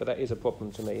properly, but that is a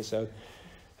problem to me. So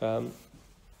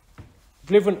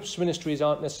deliverance ministries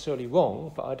aren't necessarily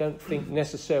wrong, but I don't think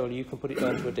necessarily you can put it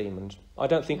down to a demon. I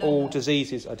don't think all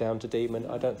diseases are down to demon.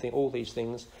 I don't think all these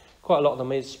things, quite a lot of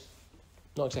them is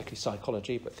not exactly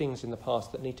psychology, but things in the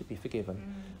past that need to be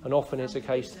forgiven. And often it's a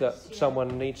case that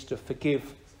someone needs to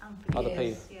forgive other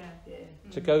people.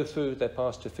 To go through their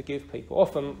past to forgive people,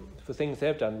 often for things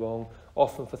they've done wrong,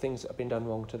 often for things that have been done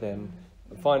wrong to them,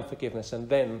 and find forgiveness and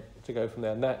then to go from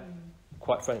there. And that,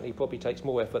 quite frankly, probably takes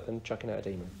more effort than chucking out a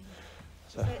demon.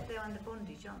 So they're under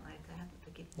bondage, aren't they? They haven't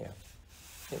forgiven. Yeah,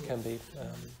 it can be.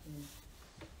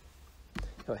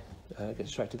 Anyway, get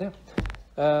distracted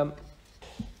there.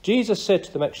 Jesus said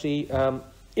to them, actually,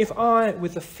 if I,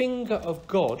 with the finger of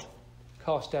God,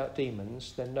 cast out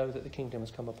demons, then know that the kingdom has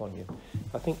come upon you.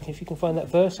 I think if you can find that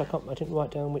verse, I didn't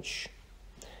write down which.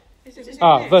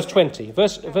 Verse 20.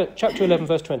 Chapter 11,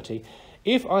 verse 20.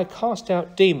 If I cast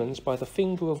out demons by the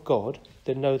finger of God,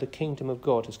 then know the kingdom of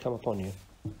God has come upon you.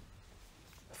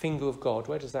 The finger of God,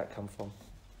 where does that come from?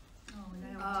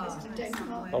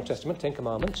 Old Testament, 10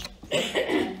 Commandments.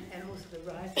 And also the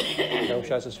rising.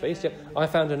 Belshazzar's feast. Yeah. I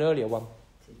found an earlier one.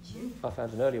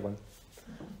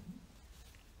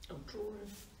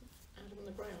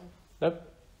 Nope.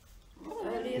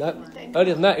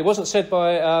 Earlier than that. It wasn't said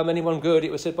by anyone good.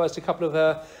 It was said by a couple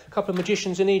of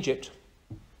magicians in Egypt.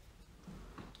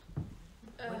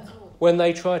 When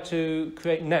they tried to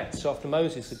create gnats after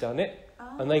Moses had done it,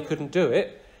 and they couldn't do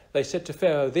it, they said to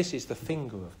Pharaoh, "This is the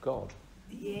finger of God."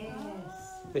 Yes.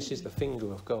 This is the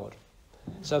finger of God.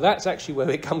 So that's actually where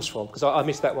it comes from, because I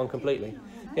missed that one completely.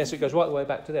 Yes, it goes right the way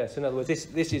back to there. So in other words,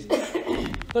 this is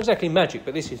not exactly magic,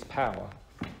 but this is power.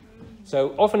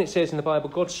 So often it says in the Bible,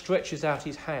 God stretches out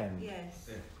his hand. Yes,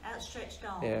 outstretched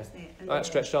arm, isn't it?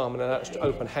 Outstretched arm and an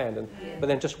open hand. But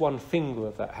then just one finger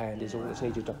of that hand is all that's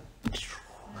needed to...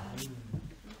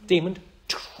 Demon.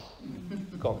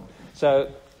 Gone.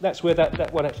 So that's where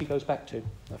that one actually goes back to,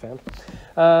 I found.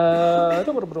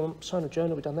 Sign of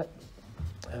Jonah, we've done that.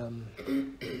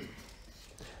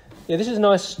 This is a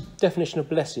nice definition of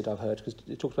blessed, I've heard, because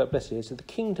it talks about blessed. It's the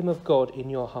kingdom of God in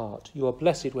your heart. You are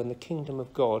blessed when the kingdom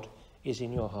of God is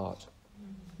in your heart.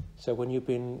 So when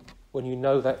you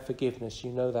know that forgiveness,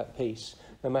 you know that peace,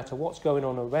 no matter what's going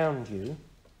on around you,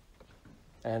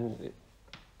 and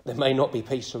There may not be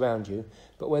peace around you,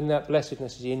 but when that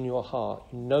blessedness is in your heart,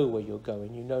 you know where you're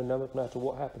going. You know no matter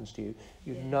what happens to you,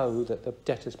 you know that the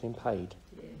debt has been paid.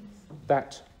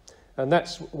 And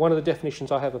that's one of the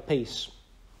definitions I have of peace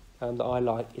that I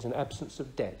like, is an absence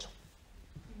of debt.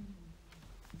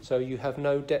 So you have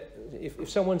no debt. If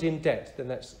someone's in debt, then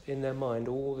that's in their mind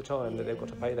all the time that they've got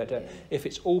to pay that debt. If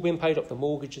it's all been paid off, the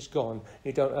mortgage is gone,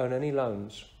 you don't own any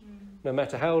loans. No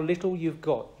matter how little you've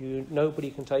got,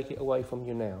 nobody can take it away from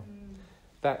you now.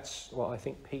 That's what I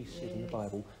think peace is in the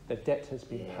Bible. The debt has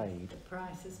been paid. The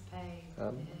price is paid.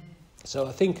 So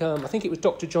I think it was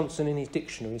Dr. Johnson in his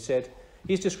dictionary said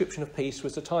his description of peace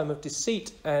was the time of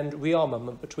deceit and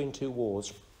rearmament between two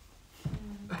wars.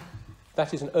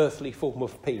 That is an earthly form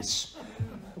of peace,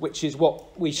 which is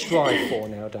what we strive for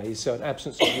nowadays. So an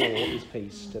absence of war is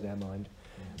peace to their mind.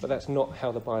 But that's not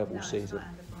how the Bible sees it.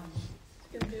 It's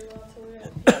going to be a while till we're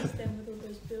at peace then with all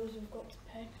those bills we've got to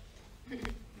pay.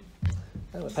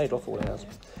 We're paid off all ours.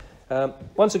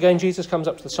 Once again, Jesus comes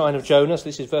up to the sign of Jonah. So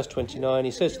this is verse 29.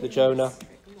 He says to the Jonah,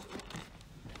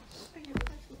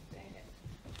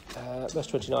 verse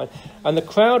 29, and the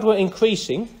crowd were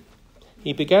increasing.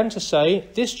 He began to say,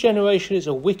 this generation is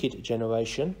a wicked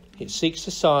generation. It seeks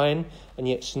a sign, and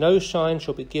yet no sign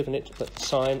shall be given it but the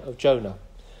sign of Jonah.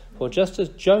 For just as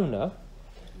Jonah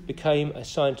became a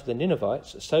sign to the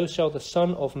Ninevites, so shall the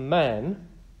Son of Man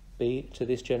be to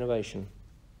this generation.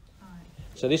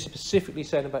 So this is specifically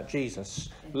saying about Jesus.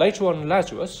 Later on,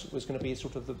 Lazarus was going to be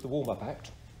sort of the warm-up act.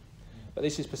 But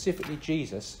this is specifically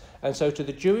Jesus. And so to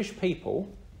the Jewish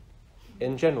people,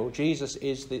 in general, Jesus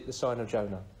is the sign of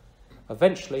Jonah.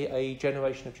 Eventually, a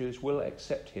generation of Jews will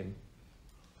accept him.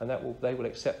 And they will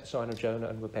accept the sign of Jonah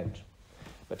and repent.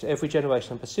 But to every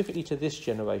generation, and specifically to this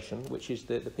generation, which is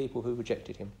the people who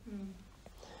rejected him.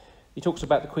 He talks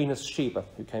about the Queen of Sheba,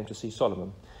 who came to see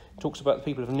Solomon. He talks about the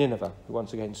people of Nineveh, who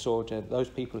once again saw those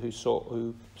people who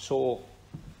saw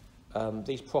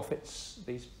these prophets,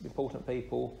 these important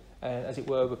people, and as it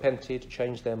were, repented,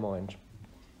 changed their mind.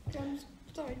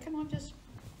 Sorry, can I just...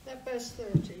 That verse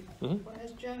 30,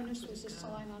 whereas Jonas was a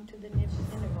sign unto the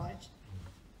Ninevites.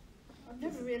 I've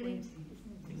never really...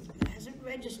 It hasn't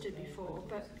registered before,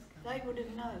 but they would have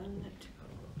known that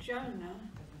Jonah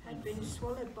had been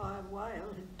swallowed by a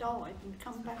whale, had died and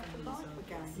come back to life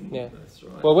again. Yeah.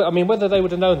 Well, I mean, whether they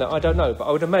would have known that, I don't know. But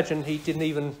I would imagine he didn't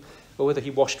even... Or whether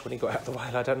he washed when he got out of the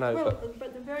whale, I don't know. Well,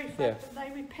 but the very fact that they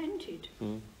repented.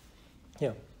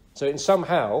 Yeah. So in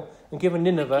somehow, and given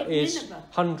Nineveh is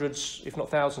hundreds, if not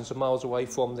thousands of miles away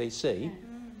from the sea,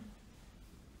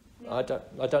 I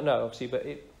don't know, obviously, but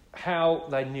how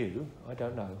they knew, I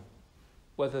don't know.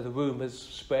 Whether the rumours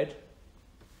spread,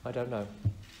 I don't know.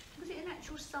 Was it an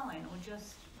actual sign or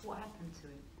just what happened to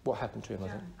him? What happened to him, I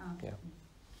think. Oh. Yeah.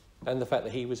 And the fact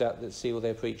that he was out at the sea all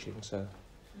there preaching, so...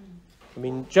 I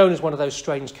mean, Jonah's one of those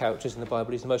strange characters in the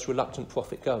Bible. He's the most reluctant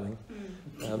prophet going.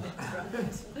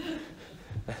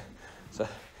 So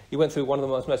he went through one of the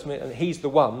most, and he's the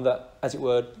one that, as it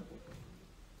were,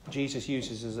 Jesus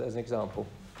uses as an example.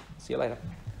 See you later.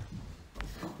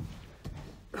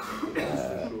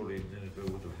 Surely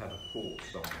Nineveh would have had a port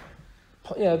somewhere.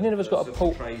 Yeah, Nineveh's got a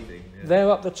port. Trading, yeah.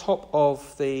 They're up the top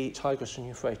of the Tigris and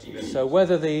Euphrates. So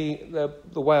whether the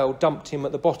whale dumped him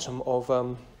at the bottom of...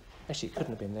 actually, it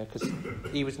couldn't have been there because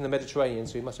he was in the Mediterranean,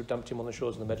 so he must have dumped him on the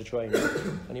shores of the Mediterranean,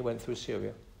 and he went through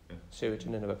Syria to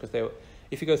Nineveh. Because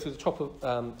if you go through the top of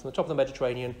from the top of the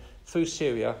Mediterranean through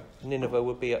Syria, Nineveh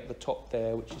would be at the top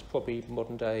there, which is probably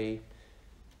modern day.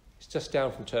 It's just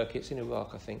down from Turkey. It's in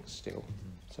Iraq, I think, still.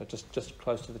 So just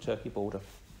close to the Turkey border.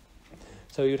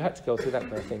 So you'd have to go through that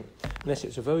way, I think, unless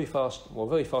it's a very fast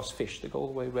fish that go all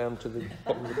the way round to the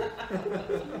bottom of the...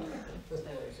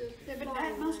 Yeah, but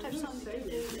that must have something to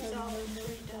do with our 3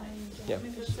 days. Yeah.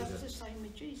 Because that was the same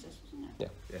with Jesus, wasn't it?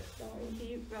 Yeah. So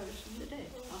he rose from the dead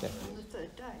on the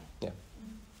 3rd day. Yeah.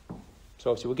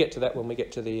 So obviously we'll get to that when we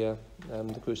get to the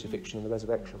crucifixion and the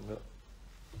resurrection. But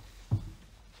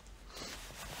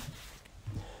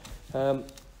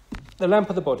the lamp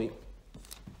of the body.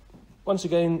 Once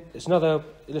again, it's another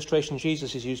illustration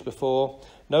Jesus has used before.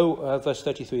 Verse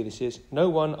 33 this is, no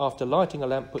one after lighting a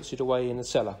lamp puts it away in the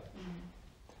cellar.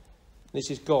 This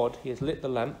is God. He has lit the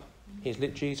lamp. He has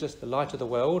lit Jesus, the light of the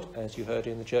world, as you heard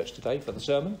in the church today for the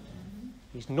sermon.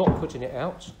 He's not putting it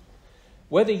out.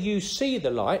 Whether you see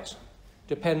the light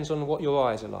depends on what your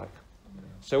eyes are like.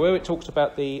 So where it talks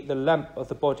about the lamp of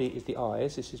the body is the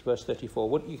eyes, this is verse 34.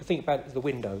 What you can think about is the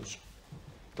windows.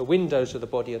 The windows of the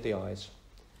body are the eyes.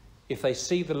 If they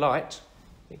see the light,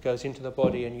 it goes into the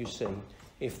body and you see.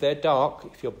 If they're dark,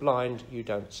 if you're blind, you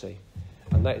don't see.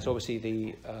 And that is obviously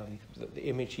the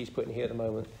image he's putting here at the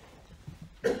moment.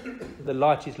 The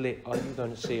light is lit. Are you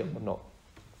going to see it or not?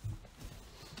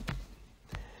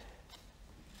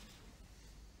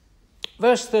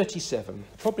 Verse 37,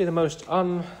 probably the most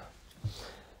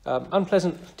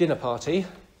unpleasant dinner party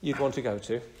you'd want to go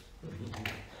to.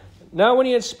 Now when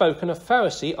he had spoken, a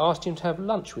Pharisee asked him to have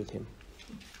lunch with him.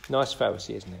 Nice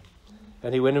Pharisee, isn't it?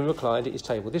 And he went and reclined at his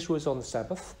table. This was on the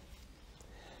Sabbath.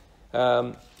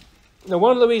 Now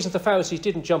one of the reasons the Pharisees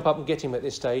didn't jump up and get him at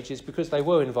this stage is because they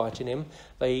were inviting him.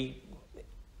 He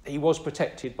was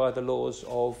protected by the laws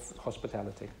of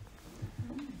hospitality.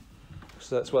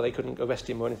 So that's why they couldn't arrest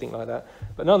him or anything like that.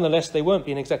 But nonetheless, they weren't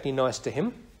being exactly nice to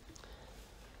him.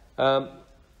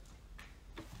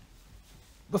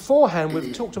 Beforehand,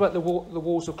 we've talked about the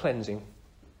rules of cleansing.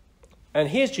 And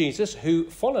here's Jesus, who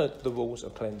followed the rules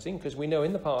of cleansing, because we know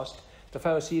in the past the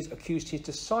Pharisees accused his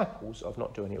disciples of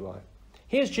not doing it right.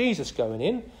 Here's Jesus going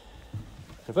in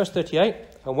verse 38,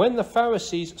 and when the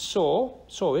Pharisees saw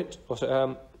it,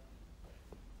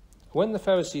 when the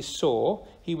Pharisees saw,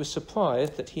 he was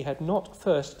surprised that he had not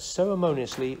first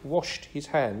ceremoniously washed his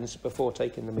hands before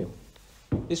taking the meal.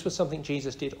 This was something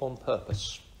Jesus did on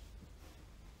purpose.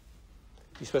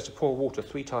 You're supposed to pour water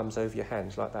 3 times over your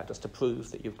hands like that, just to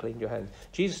prove that you've cleaned your hands.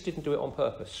 Jesus didn't do it on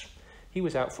purpose. He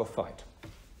was out for a fight.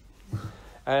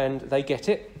 And they get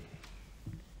it.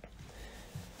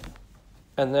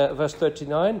 And verse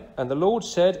 39, and the Lord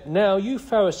said, now you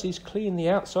Pharisees clean the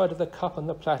outside of the cup and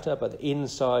the platter, but the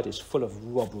inside is full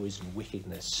of robberies and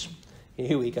wickedness.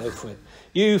 Here we go for it.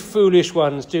 You foolish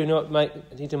ones, need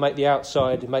to make the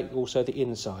outside, make also the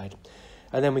inside.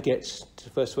 And then we get to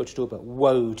verse 42, but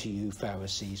woe to you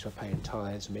Pharisees for paying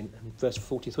tithes. And verse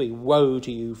 43, woe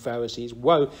to you Pharisees,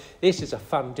 woe. This is a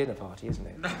fun dinner party, isn't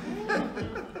it?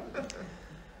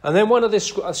 And then one of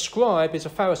this, a scribe is a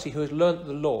Pharisee who has learnt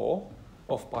the law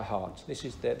off by heart. This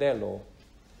is their law.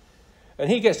 And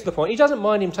he gets to the point, he doesn't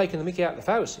mind him taking the mickey out of the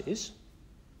Pharisees,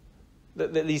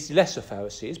 these lesser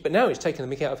Pharisees, but now he's taking the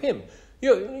mickey out of him.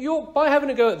 You're by having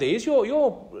a go at these,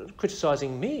 you're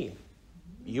criticising me.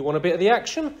 You want a bit of the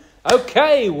action?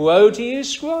 Okay, woe to you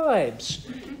scribes.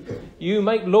 You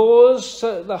make laws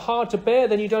that are hard to bear,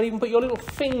 then you don't even put your little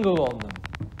finger on them.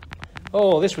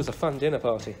 Oh, this was a fun dinner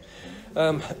party.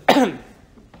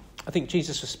 I think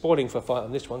Jesus was spoiling for a fight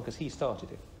on this one because he started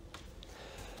it.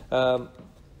 And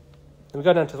we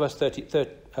go down to verse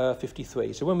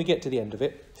 53. So when we get to the end of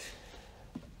it,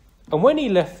 and when he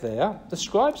left there, the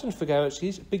scribes and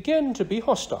Pharisees began to be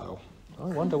hostile. I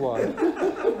wonder why.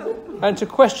 And to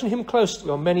question him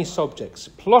closely on many subjects,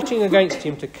 plotting against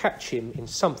him to catch him in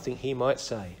something he might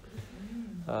say.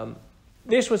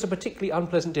 This was a particularly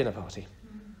unpleasant dinner party.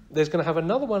 There's going to have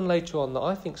another one later on that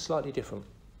I think is slightly different.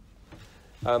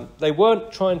 They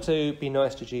weren't trying to be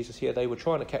nice to Jesus here. They were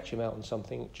trying to catch him out on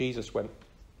something.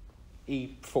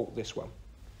 He fought this one.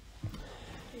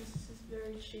 Jesus is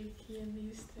very cheeky in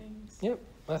these things. Yep,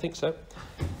 I think so.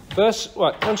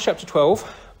 On to chapter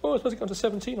 12. Oh, I suppose it comes to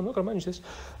 17. I'm not going to manage this.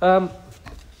 I'm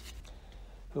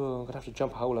going to have to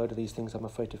jump a whole load of these things, I'm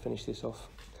afraid, to finish this off.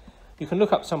 You can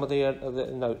look up some of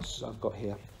the notes I've got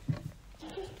here.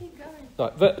 Just keep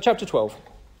going. Right, chapter 12.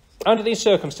 Under these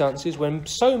circumstances, when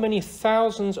so many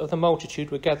thousands of the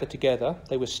multitude were gathered together,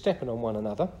 they were stepping on one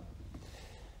another.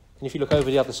 And if you look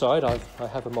over the other side, I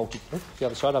have a multitude. The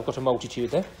other side, I've got a multitude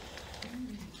there.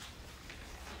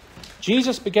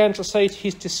 Jesus began to say to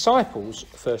his disciples,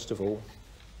 first of all,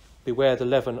 beware the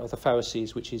leaven of the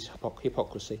Pharisees, which is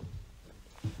hypocrisy.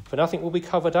 For nothing will be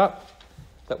covered up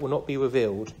that will not be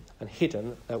revealed, and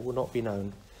hidden that will not be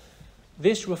known.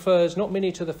 This refers not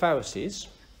merely to the Pharisees,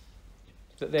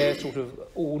 that they're sort of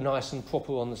all nice and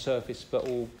proper on the surface, but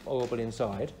all horrible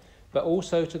inside, but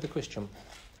also to the Christian.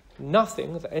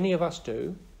 Nothing that any of us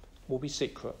do will be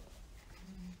secret,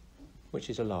 which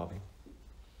is alarming.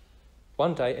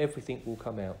 One day, everything will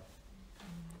come out.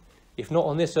 If not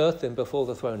on this earth, then before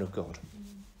the throne of God.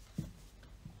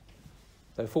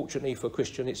 Though fortunately for a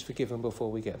Christian, it's forgiven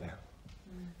before we get there.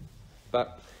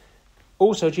 But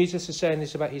also, Jesus is saying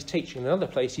this about his teaching. In another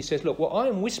place, he says, look, what I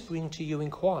am whispering to you in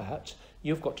quiet,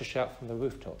 you've got to shout from the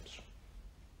rooftops.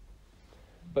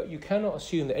 But you cannot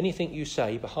assume that anything you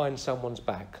say behind someone's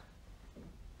back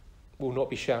will not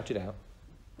be shouted out.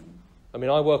 I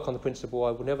mean, I work on the principle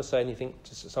I will never say anything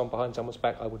to someone behind someone's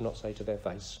back I would not say to their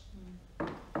face.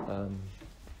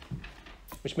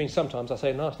 Which means sometimes I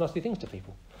say nasty things to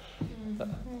people.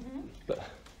 But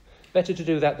better to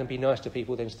do that than be nice to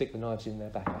people than stick the knives in their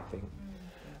back, I think.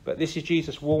 But this is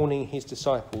Jesus warning his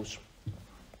disciples.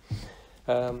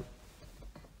 So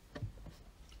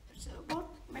what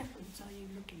reference are you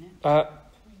looking at?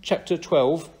 Chapter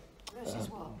 12, Verses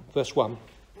what? verse 1.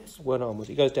 Verse 1 onwards.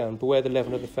 It goes down, beware the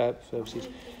leaven of the Pharisees.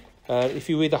 If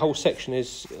you read the whole section,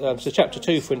 is so chapter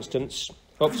 2, for instance,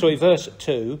 verse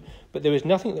 2, but there is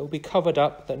nothing that will be covered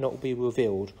up that not will be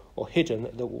revealed, or hidden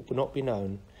that will not be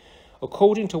known.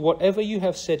 According to whatever you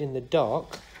have said in the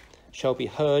dark shall be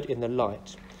heard in the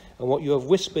light, and what you have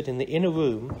whispered in the inner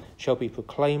room shall be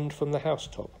proclaimed from the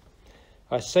housetop.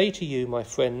 I say to you, my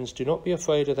friends, do not be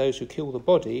afraid of those who kill the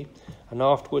body, and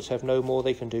afterwards have no more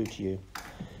they can do to you.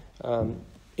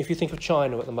 If you think of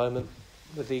China at the moment,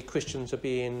 the Christians are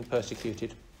being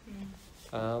persecuted.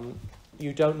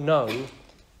 You don't know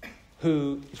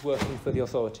who is working for the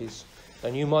authorities,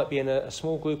 and you might be in a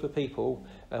small group of people,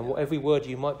 and every word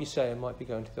you might be saying might be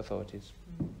going to the authorities.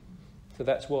 So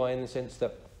that's why, in the sense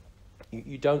that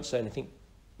you don't say anything,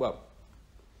 well,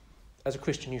 as a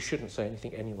Christian you shouldn't say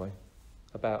anything anyway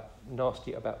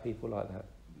nasty about people like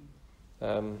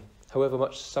that, however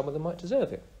much some of them might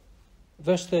deserve it.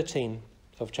 Verse 13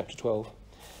 of chapter 12.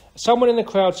 Someone in the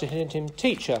crowd said to him,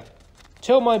 Teacher,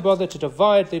 tell my brother to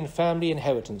divide the family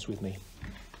inheritance with me.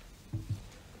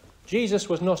 Jesus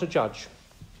was not a judge.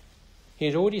 He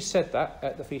had already said that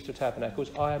at the Feast of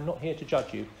Tabernacles, I am not here to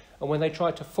judge you. And when they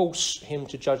tried to force him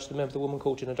to judge them, remember the woman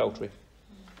caught in adultery.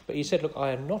 But he said, look,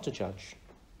 I am not a judge.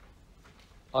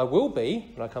 I will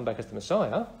be when I come back as the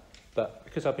Messiah, but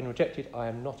because I've been rejected, I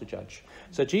am not a judge.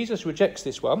 So Jesus rejects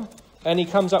this one, and he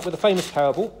comes up with a famous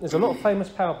parable. There's a lot of famous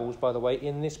parables, by the way,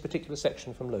 in this particular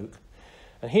section from Luke.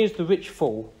 And here's the rich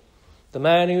fool, the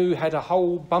man who had a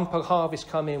whole bumper harvest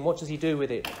come in. What does he do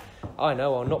with it? I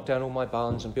know, I'll knock down all my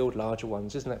barns and build larger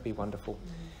ones. Isn't that be wonderful?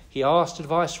 He asked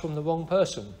advice from the wrong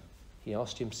person. He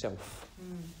asked himself.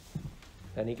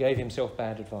 And he gave himself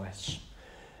bad advice.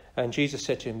 And Jesus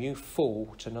said to him, you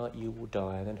fool, tonight you will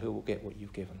die, and then who will get what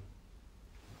you've given?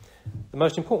 The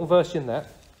most important verse in that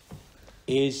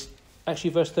is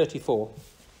actually verse 34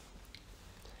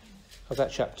 of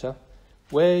that chapter.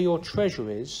 Where your treasure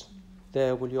is,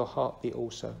 there will your heart be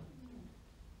also.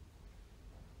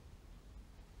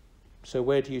 So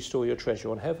where do you store your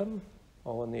treasure? On heaven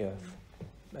or on the earth?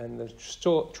 And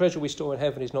the treasure we store in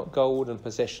heaven is not gold and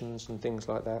possessions and things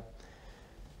like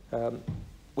that.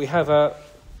 We have a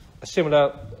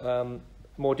similar,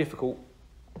 more difficult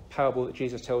parable that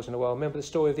Jesus tells in a while. Remember the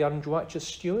story of the unrighteous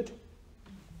steward?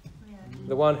 Yeah.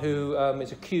 The one who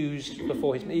is accused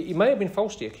before his... He may have been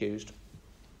falsely accused.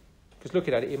 Because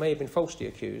looking at it, he may have been falsely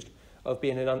accused of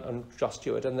being an unjust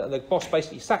steward. And the boss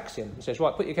basically sacks him and says,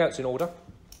 right, put your accounts in order.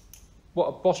 What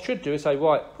a boss should do is say,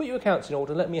 right, put your accounts in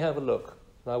order, let me have a look,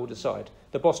 and I will decide.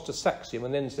 The boss just sacks him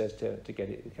and then says to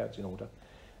get the accounts in order.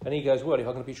 And he goes, well, if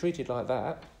I'm going to be treated like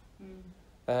that...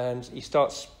 And he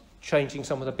starts changing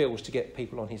some of the bills to get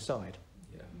people on his side.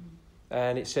 Yeah.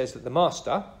 And it says that the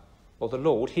master, or the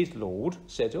Lord, his Lord,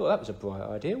 said, oh, that was a bright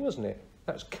idea, wasn't it?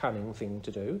 That was a cunning thing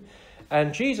to do.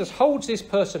 And Jesus holds this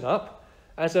person up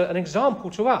as an example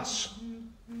to us.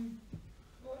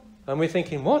 And we're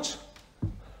thinking, what?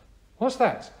 What's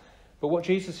that? But what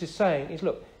Jesus is saying is,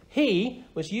 look, he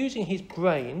was using his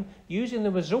brain, using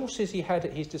the resources he had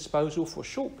at his disposal for a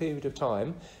short period of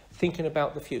time, thinking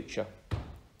about the future.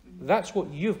 That's what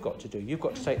you've got to do. You've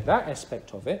got to take that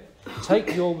aspect of it,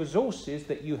 take your resources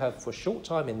that you have for a short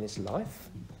time in this life,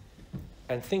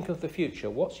 and think of the future.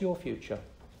 What's your future?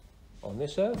 On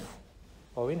this earth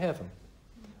or in heaven?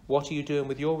 What are you doing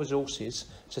with your resources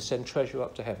to send treasure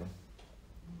up to heaven?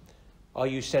 Are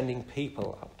you sending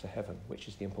people up to heaven, which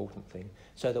is the important thing,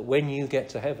 so that when you get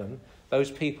to heaven, those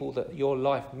people that your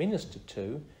life ministered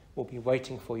to will be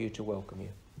waiting for you to welcome you?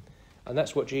 And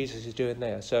that's what Jesus is doing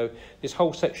there. So this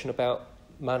whole section about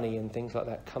money and things like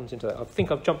that comes into that. I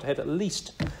think I've jumped ahead at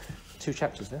least 2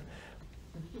 chapters now.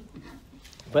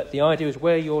 But the idea is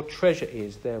where your treasure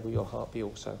is, there will your heart be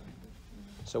also.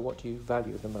 So what do you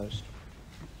value the most?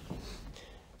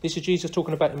 This is Jesus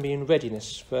talking about him being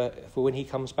readiness for when he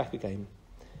comes back again.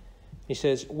 He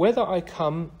says, whether I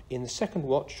come in the second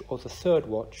watch or the third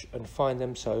watch and find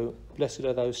them so, blessed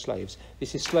are those slaves.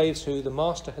 This is slaves who the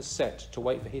master has set to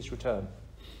wait for his return.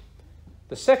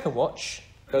 The second watch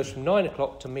goes from 9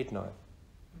 o'clock to midnight.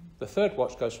 The third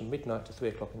watch goes from midnight to 3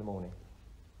 o'clock in the morning.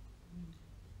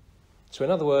 So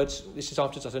in other words, this is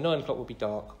after, so 9 o'clock will be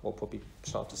dark, or probably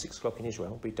after 6 o'clock in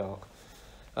Israel will be dark.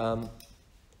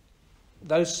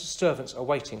 Those servants are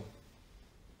waiting.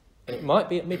 And it might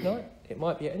be at midnight, it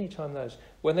might be at any time those.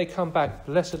 When they come back,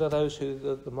 blessed are those who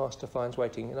the master finds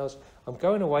waiting. And I'm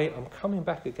going away, I'm coming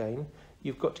back again.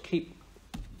 You've got to keep...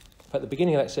 At the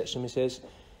beginning of that section, it says,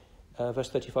 verse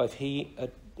 35,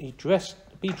 be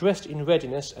dressed in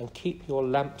readiness and keep your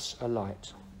lamps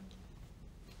alight.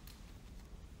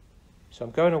 So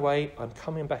I'm going away, I'm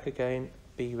coming back again,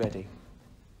 be ready.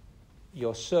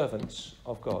 you're servants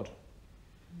of God.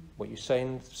 What you say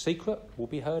in secret will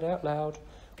be heard out loud.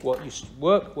 What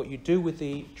you do with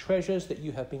the treasures that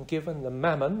you have been given, the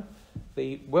mammon,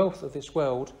 the wealth of this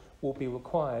world, will be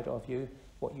required of you,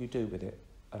 what you do with it,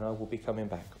 and I will be coming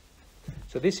back.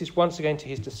 So this is once again to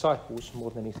his disciples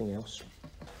more than anything else.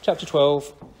 Chapter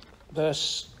 12,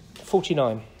 verse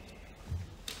 49.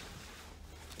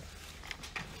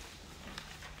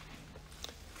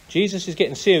 Jesus is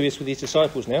getting serious with his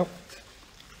disciples now.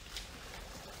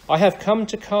 I have come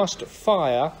to cast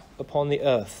fire upon the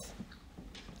earth,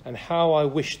 and how I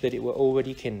wish that it were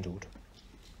already kindled.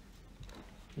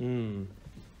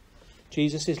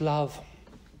 Jesus is love.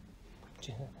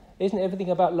 Isn't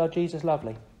everything about Jesus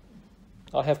lovely?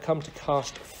 I have come to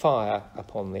cast fire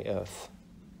upon the earth.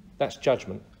 That's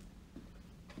judgment.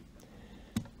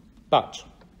 But,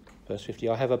 verse 50,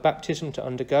 I have a baptism to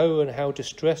undergo, and how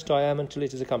distressed I am until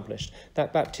it is accomplished.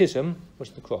 That baptism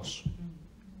was the cross.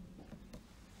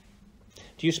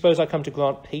 Do you suppose I come to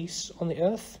grant peace on the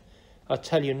earth? I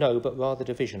tell you no, but rather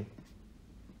division.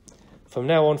 From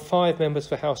now on, 5 members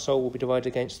of a household will be divided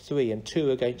against 3, and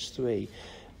 2 against 3.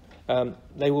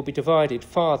 They will be divided,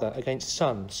 father against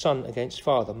son, son against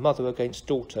father, mother against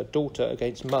daughter, daughter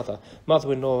against mother,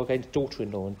 mother-in-law against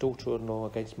daughter-in-law, and daughter-in-law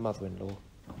against mother-in-law.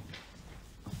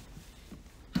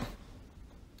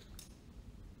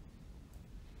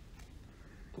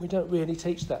 We don't really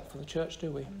teach that for the church,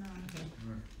 do we? No.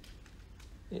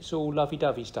 It's all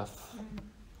lovey-dovey stuff.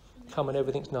 Come and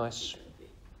everything's nice.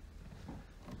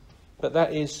 But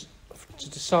that is to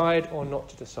decide or not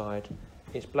to decide.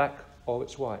 It's black or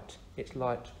it's white. It's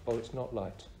light or it's not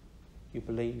light. You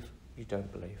believe, you don't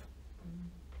believe.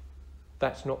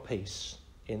 That's not peace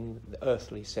in the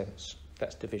earthly sense.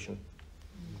 That's division.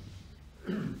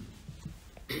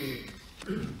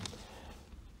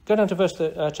 Go down to verse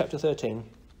chapter 13.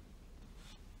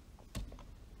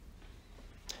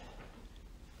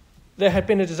 There had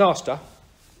been a disaster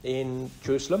in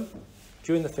Jerusalem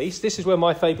during the feast. This is where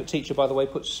my favourite teacher, by the way,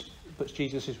 puts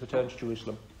Jesus' return to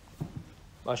Jerusalem.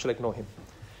 I shall ignore him.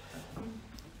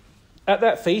 At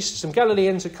that feast, some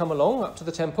Galileans had come along up to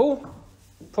the temple,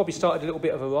 probably started a little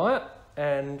bit of a riot,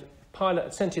 and Pilate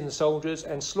had sent in the soldiers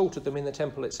and slaughtered them in the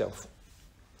temple itself,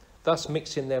 thus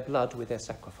mixing their blood with their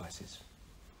sacrifices.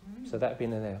 So that had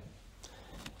been in there.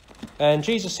 And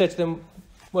Jesus said to them,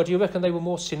 well, do you reckon they were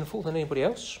more sinful than anybody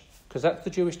else? Because that's the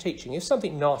Jewish teaching. If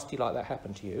something nasty like that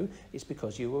happened to you, it's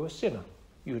because you were a sinner.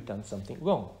 You had done something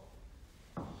wrong.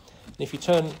 And if you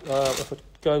turn, if I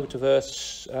go over to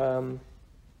verse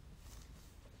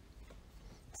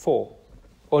 4.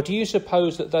 Or do you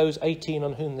suppose that those 18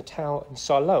 on whom the tower in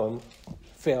Siloam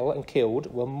fell and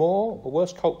killed were more or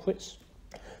worse culprits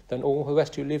than all the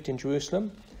rest who lived in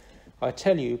Jerusalem? I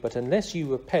tell you, but unless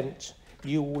you repent,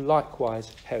 you will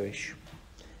likewise perish.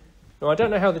 Now, I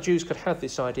don't know how the Jews could have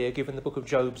this idea, given the book of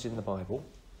Job's in the Bible,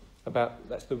 about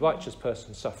that's the righteous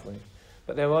person suffering.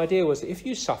 But their idea was that if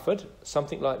you suffered,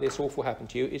 something like this awful happened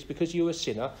to you, it's because you were a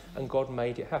sinner and God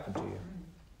made it happen to you.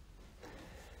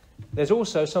 There's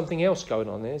also something else going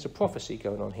on there. There's a prophecy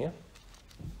going on here.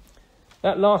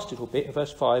 That last little bit, in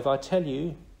verse 5, I tell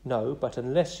you, no, but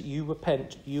unless you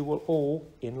repent, you will all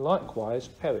in likewise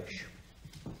perish.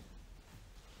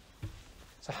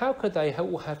 So how could they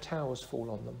all have towers fall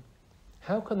on them?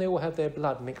 How can they all have their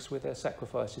blood mixed with their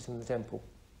sacrifices in the temple?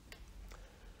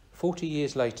 40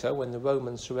 years later, when the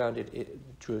Romans surrounded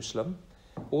Jerusalem,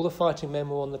 all the fighting men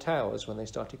were on the towers when they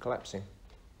started collapsing,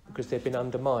 because they'd been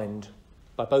undermined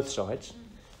by both sides,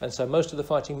 and so most of the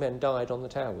fighting men died on the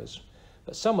towers.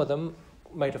 But some of them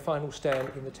made a final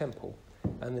stand in the temple,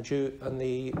 and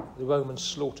the Romans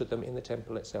slaughtered them in the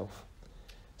temple itself.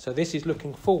 So this is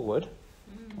looking forward.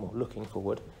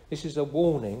 This is a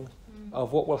warning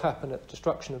of what will happen at the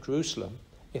destruction of Jerusalem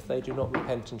if they do not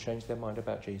repent and change their mind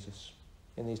about Jesus,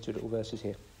 in these 2 little verses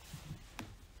here.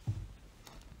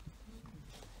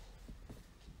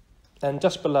 And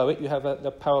just below it, you have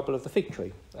the parable of the fig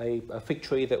tree, a fig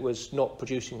tree that was not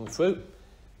producing the fruit.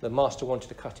 The master wanted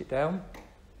to cut it down,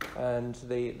 and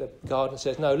the gardener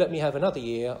says, no, let me have another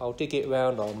year, I'll dig it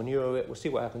around, I'll manure it, we'll see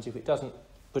what happens. If it doesn't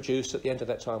produce at the end of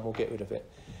that time, we'll get rid of it.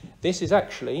 This is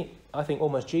actually, I think,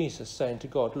 almost Jesus saying to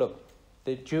God, look,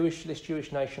 this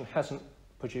Jewish nation hasn't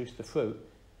produced the fruit,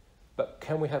 but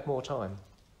can we have more time?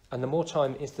 And the more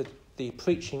time is the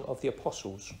preaching of the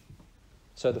apostles.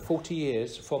 So the 40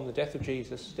 years from the death of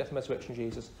Jesus, death and resurrection of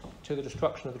Jesus, to the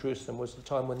destruction of Jerusalem was the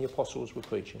time when the apostles were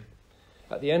preaching.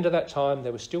 At the end of that time,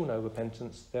 there was still no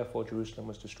repentance, therefore Jerusalem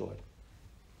was destroyed.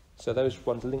 So those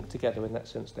ones linked together in that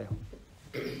sense there.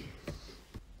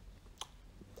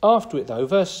 After it, though,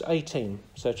 verse 18.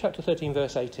 So chapter 13,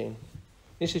 verse 18.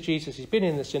 This is Jesus. He's been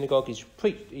in the synagogue, he's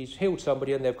preached, he's healed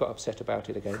somebody, and they've got upset about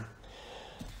it again.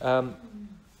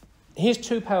 Here's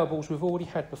two parables we've already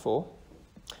had before.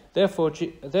 Therefore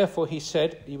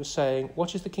he was saying,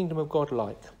 what is the kingdom of God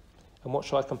like? And what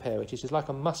shall I compare it? It is like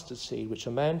a mustard seed which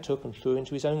a man took and threw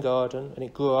into his own garden, and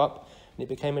it grew up, and it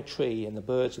became a tree, and the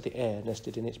birds of the air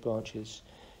nested in its branches.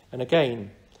 And again,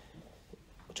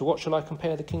 to what shall I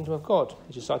compare the kingdom of God?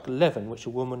 It is like leaven which a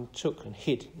woman took and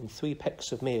hid in 3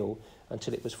 pecks of meal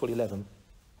until it was fully leavened.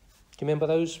 Do you remember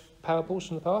those parables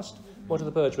from the past? What do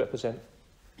the birds represent?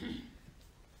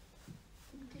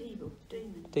 Evil,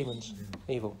 Demons.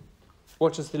 Evil.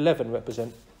 What does the leaven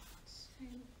represent?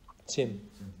 Sin.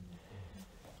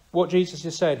 What Jesus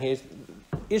is saying here is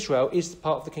Israel is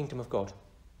part of the kingdom of God.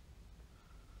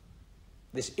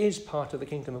 This is part of the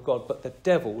kingdom of God, but the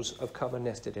devils have come and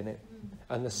nested in it.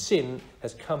 And the sin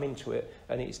has come into it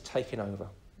and it's taken over.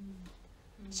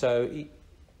 So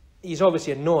he's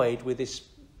obviously annoyed with this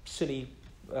silly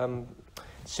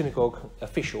synagogue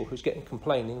official who's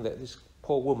complaining that this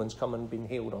poor woman's come and been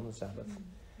healed on the Sabbath.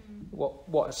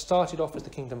 What has started off as the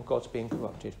kingdom of God's being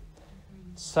corrupted.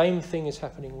 Same thing is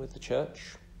happening with the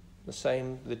church.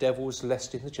 The devil's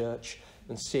lest in the church,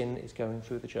 and sin is going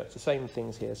through the church. The same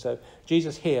things here. So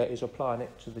Jesus here is applying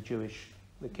it to the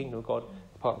kingdom of God,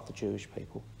 part of the Jewish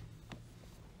people.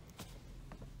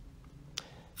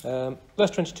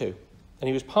 Verse 22. And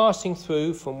he was passing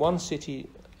through from one city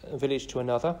and village to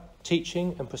another,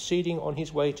 teaching and proceeding on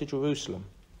his way to Jerusalem.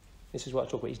 This is what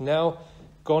I talk about. He's now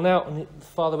gone out on the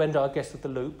farther end, I guess, of the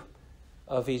loop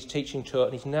of his teaching tour,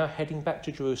 and he's now heading back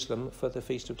to Jerusalem for the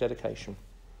Feast of Dedication.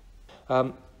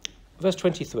 Verse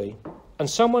 23. And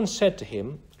someone said to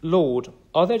him, Lord,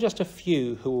 are there just a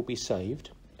few who will be saved?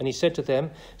 And he said to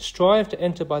them, strive to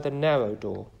enter by the narrow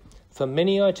door. For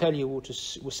many, I tell you, will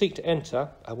seek to enter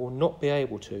and will not be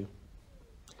able to.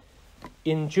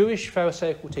 In Jewish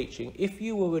Pharisaical teaching, if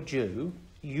you were a Jew,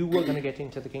 you were going to get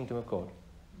into the kingdom of God.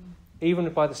 Even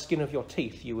by the skin of your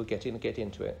teeth, you were get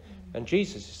into it. And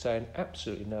Jesus is saying,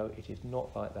 absolutely no, it is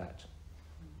not like that.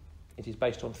 It is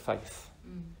based on faith.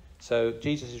 So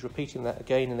Jesus is repeating that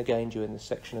again and again during this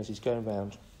section as he's going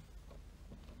around.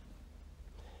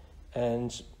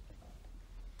 And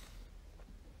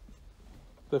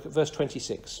look at verse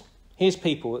 26. Here's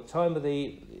people at the time of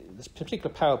this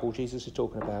particular parable Jesus is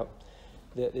talking about.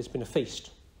 There's been a feast,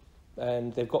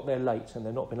 and they've got there late, and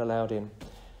they've not been allowed in.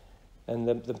 And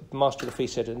the master of the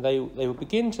feast said, and they will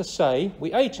begin to say,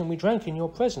 we ate and we drank in your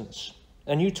presence,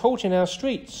 and you taught in our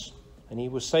streets. And he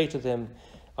will say to them,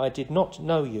 I did not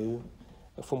know you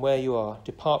from where you are.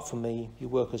 Depart from me, you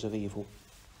workers of evil.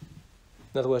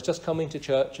 In other words, just coming to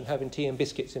church and having tea and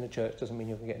biscuits in a church doesn't mean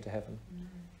you can get into heaven.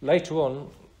 Later on,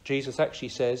 Jesus actually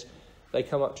says, they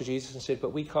come up to Jesus and said,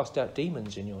 but we cast out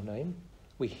demons in your name.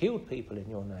 We healed people in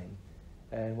your name.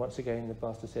 And once again, the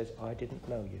pastor says, I didn't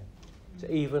know you. So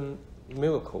even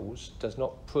miracles does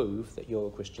not prove that you're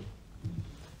a Christian.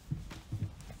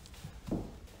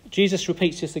 Jesus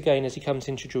repeats this again as he comes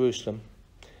into Jerusalem.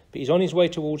 But he's on his way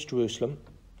towards Jerusalem.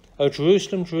 O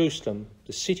Jerusalem, Jerusalem,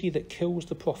 the city that kills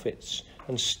the prophets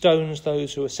and stones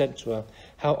those who are sent to her.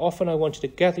 How often I wanted to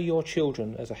gather your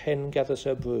children as a hen gathers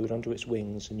her brood under its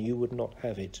wings, and you would not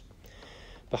have it.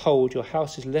 Behold, your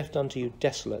house is left unto you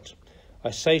desolate.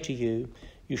 I say to you,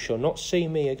 you shall not see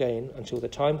me again until the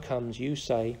time comes you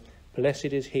say, blessed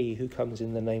is he who comes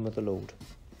in the name of the Lord.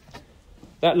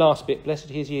 That last bit, blessed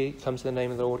is he who comes in the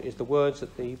name of the Lord, is the words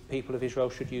that the people of Israel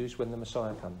should use when the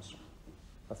Messiah comes.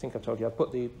 I think I've told you. I've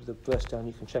put the verse down.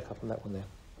 You can check up on that one there.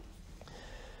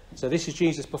 So this is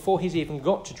Jesus before he's even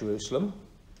got to Jerusalem.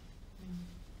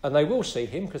 And they will see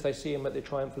him because they see him at the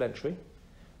triumphal entry.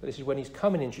 But this is when he's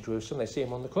coming into Jerusalem. They see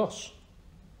him on the cross.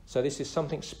 So this is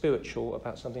something spiritual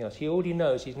about something else. He already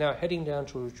knows. He's now heading down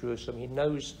to Jerusalem. He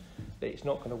knows that it's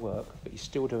not going to work, but he's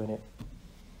still doing it.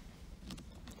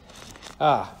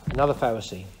 Another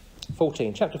Pharisee.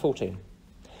 Chapter 14.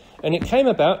 And it came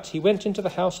about, he went into the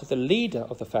house of the leader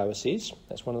of the Pharisees,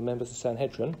 that's one of the members of the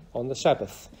Sanhedrin, on the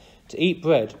Sabbath, to eat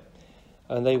bread,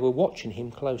 and they were watching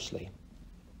him closely.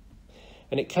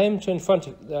 And it came to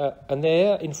and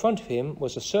there in front of him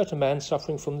was a certain man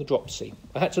suffering from the dropsy.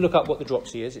 I had to look up what the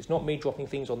dropsy is. It's not me dropping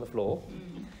things on the floor.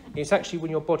 It's actually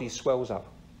when your body swells up.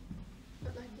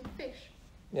 But like a fish.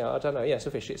 Yeah, I don't know. Yeah, it's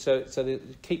a fish. So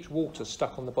it keeps water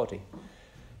stuck on the body.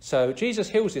 So Jesus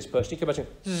heals this person. He comes back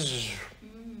and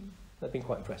That'd been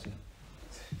quite impressive.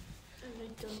 And they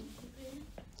don't complain.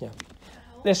 Yeah.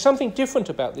 There's something different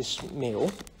about this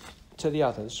meal to the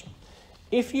others.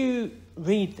 If you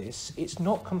read this, it's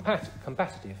not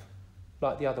combative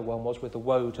like the other one was with the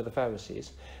woe to the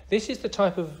Pharisees. This is the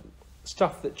type of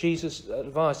stuff that Jesus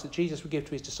advised that Jesus would give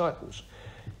to his disciples.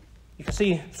 You can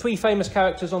see 3 famous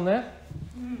characters on there,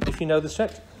 if you know the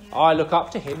set. Yeah. I look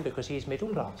up to him because he's middle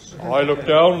class. I look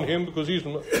down on him because he's...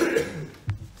 I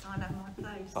know my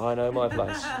place. I know my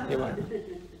place.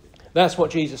 That's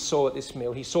what Jesus saw at this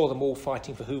meal. He saw them all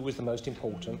fighting for who was the most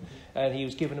important, and he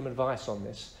was giving them advice on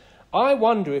this. I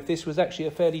wonder if this was actually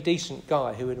a fairly decent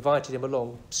guy who invited him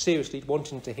along, seriously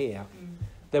wanting to hear.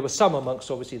 There were some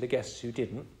amongst, obviously, the guests who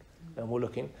didn't, and were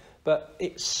looking. But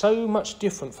it's so much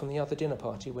different from the other dinner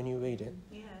party when you read it.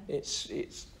 Yeah.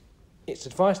 It's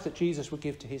advice that Jesus would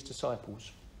give to his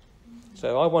disciples.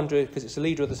 So I wonder, because it's the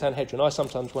leader of the Sanhedrin, I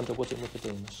sometimes wonder, was it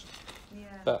Nicodemus? Yeah.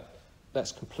 But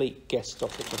that's complete guess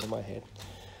off the top of my head.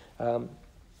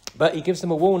 But he gives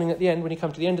them a warning at the end when he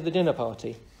comes to the end of the dinner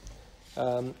party.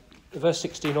 Verse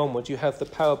 16 onwards, you have the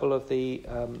parable of the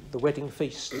wedding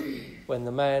feast, when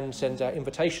the man sends out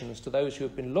invitations to those who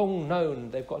have been long known.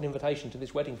 They've got an invitation to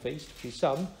this wedding feast, his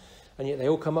son, and yet they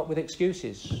all come up with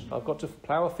excuses. I've got to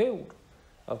plough a field.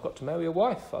 I've got to marry a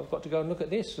wife. I've got to go and look at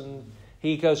this. And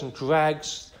he goes and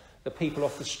drags the people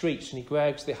off the streets, and he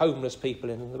drags the homeless people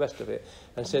in and the rest of it,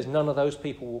 and says, none of those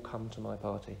people will come to my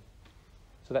party.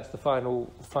 So that's the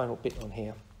final bit on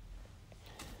here.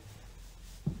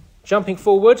 Jumping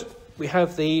forward, we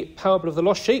have the parable of the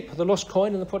lost sheep, the lost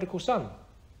coin, and the prodigal son.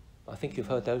 I think you've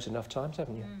heard those enough times,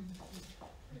 haven't you?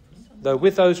 Though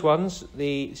with those ones,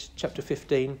 the chapter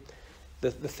 15,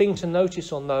 the thing to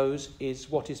notice on those is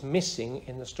what is missing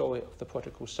in the story of the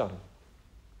prodigal son.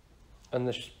 And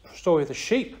the story of the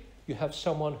sheep, you have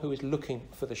someone who is looking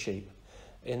for the sheep.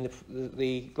 In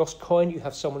the lost coin, you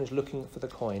have someone who's looking for the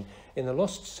coin. In the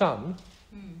lost son,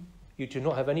 you do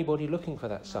not have anybody looking for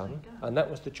that son, and that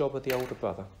was the job of the older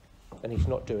brother, and he's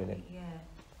not doing it. Yeah.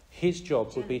 His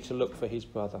job would be to look for his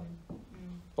brother,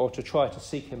 or to try to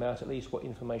seek him out, at least what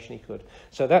information he could.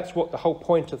 So that's what the whole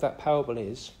point of that parable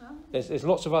is. There's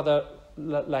lots of other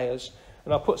layers,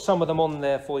 and I'll put some of them on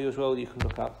there for you as well that you can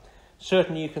look up.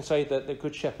 Certainly you can say that the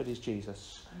good shepherd is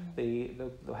Jesus. The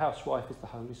housewife is the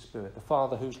Holy Spirit. The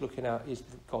father who's looking out is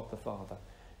God the Father.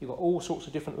 You've got all sorts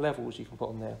of different levels you can put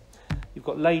on there. You've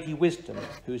got Lady Wisdom,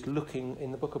 who's looking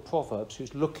in the book of Proverbs,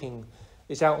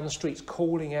 is out on the streets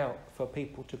calling out for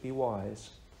people to be wise.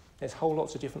 There's whole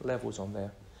lots of different levels on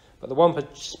there. But the one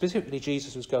specifically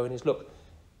Jesus was going is, look,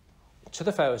 to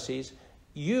the Pharisees,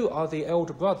 you are the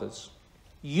elder brothers.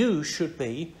 You should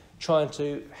be trying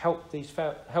to help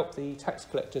the tax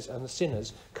collectors and the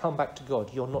sinners come back to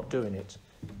God. You're not doing it.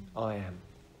 I am.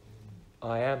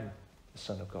 I am the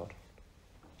Son of God.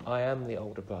 I am the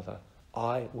older brother.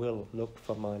 I will look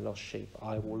for my lost sheep.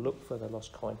 I will look for the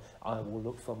lost coin. I will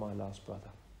look for my last brother.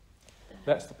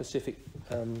 That's the specific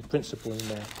principle in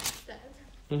there. Dad,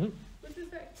 with the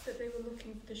fact that they were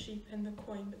looking for the sheep and the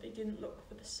coin, but they didn't look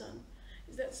for the son,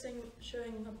 is that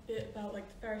showing a bit about like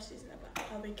the Pharisees and about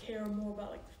how they care more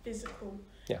about like the physical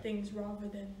things rather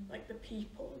than like the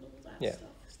people and all that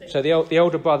stuff? So the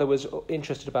older brother was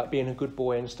interested about being a good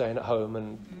boy and staying at home,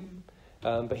 and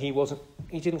but he wasn't.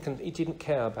 He didn't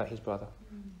care about his brother.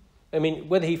 I mean,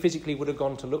 whether he physically would have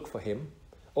gone to look for him,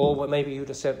 or maybe he would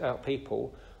have sent out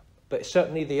people, but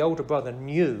certainly the older brother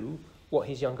knew what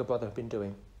his younger brother had been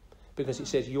doing, because it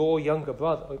says, "Your younger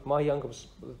brother, my younger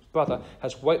brother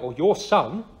has or your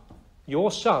son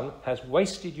has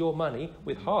wasted your money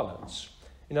with harlots."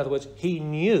 In other words, he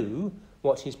knew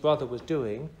what his brother was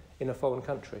doing in a foreign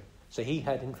country, so he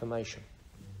had information.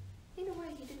 In a way,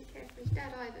 he didn't care for his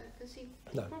dad either, because he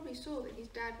probably saw that his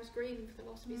dad was grieving for the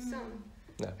loss of his son.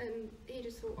 No. And he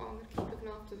just thought, I'm going to keep looking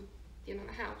after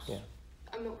the house. Yeah.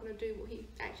 I'm not going to do what he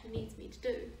actually needs me to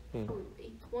do, or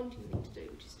he's wanting me to do,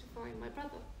 which is to find my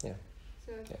brother. Yeah.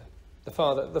 So. Yeah. The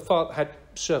father had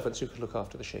servants who could look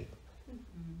after the sheep.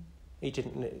 He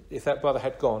didn't. If that brother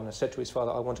had gone and said to his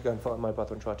father, "I want to go and find my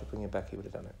brother and try to bring him back," he would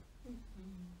have done it.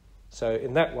 So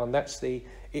in that one, it's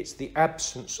the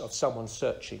absence of someone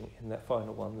searching in that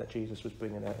final one that Jesus was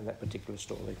bringing out in that particular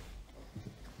story.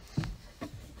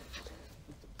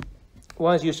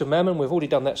 Wise use of mammon, we've already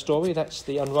done that story. That's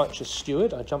the unrighteous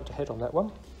steward. I jumped ahead on that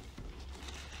one.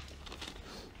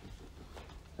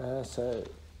 So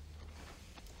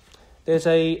there's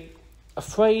a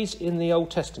phrase in the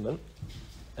Old Testament.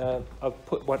 I've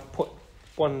put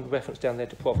one reference down there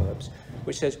to Proverbs,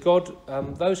 which says, "God,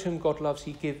 those whom God loves,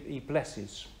 He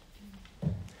blesses."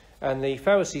 And the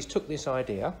Pharisees took this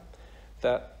idea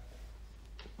that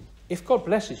if God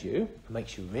blesses you,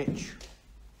 makes you rich,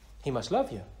 He must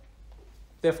love you.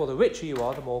 Therefore, the richer you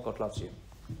are, the more God loves you.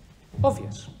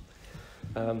 Obvious.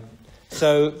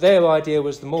 So their idea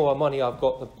was, the more money I've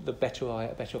got, the better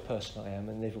person I am,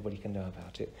 and everybody can know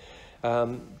about it.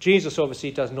 Jesus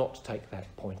obviously does not take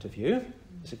that point of view.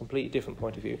 It's a completely different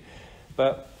point of view.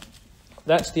 But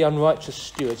that's the unrighteous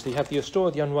steward. So you have the story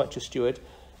of the unrighteous steward.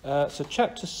 So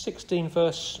chapter 16,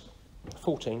 verse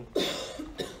 14.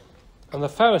 And the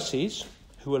Pharisees,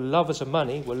 who were lovers of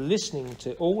money, were listening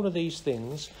to all of these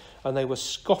things, and they were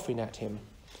scoffing at him.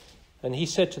 And he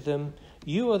said to them,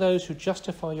 "You are those who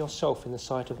justify yourself in the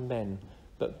sight of men,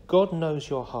 but God knows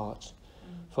your heart.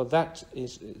 For that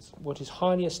is what is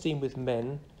highly esteemed with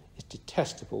men is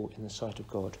detestable in the sight of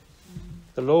God.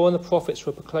 The law and the prophets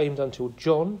were proclaimed until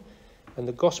John, and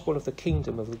the gospel of the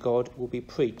kingdom of God will be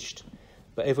preached."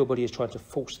 But everybody is trying to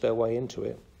force their way into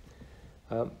it.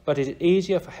 But it is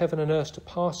easier for heaven and earth to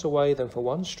pass away than for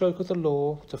one stroke of the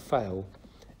law to fail.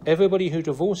 Everybody who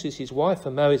divorces his wife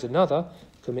and marries another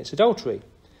commits adultery.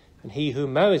 And he who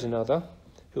marries another,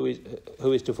 who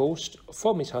is divorced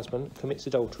from his husband, commits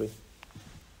adultery.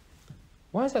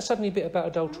 Why is that suddenly a bit about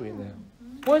adultery in there?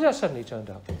 Why has that suddenly turned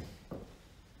up?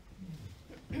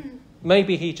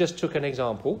 Maybe he just took an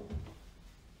example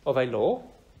of a law,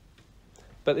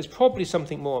 but there's probably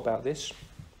something more about this.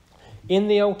 In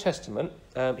the Old Testament,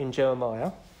 in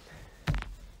Jeremiah,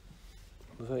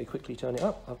 I'll very quickly turn it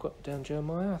up. I've got down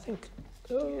Jeremiah, I think.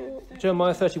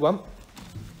 Jeremiah 31.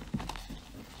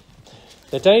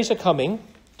 The days are coming,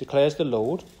 declares the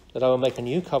Lord, that I will make a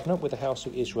new covenant with the house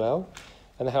of Israel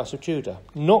and the house of Judah,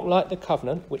 not like the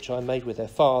covenant which I made with their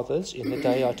fathers in the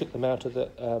day I took them out of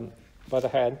by the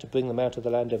hand to bring them out of the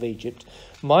land of Egypt,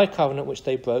 my covenant which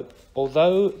they broke,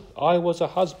 although I was a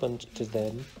husband to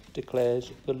them,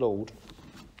 declares the Lord.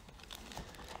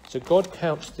 So God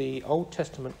counts the Old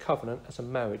Testament covenant as a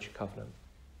marriage covenant.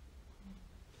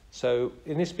 So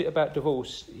in this bit about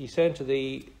divorce, he's saying to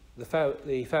the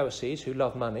Pharisees who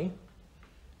love money,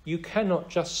 you cannot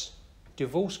just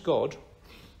divorce God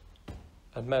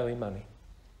and marry money.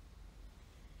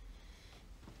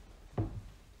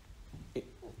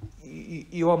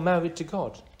 You are married to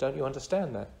God. Don't you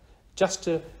understand that?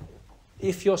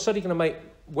 If you're suddenly going to make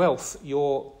wealth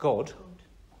your God,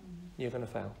 you're going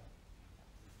to fail.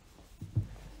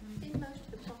 In most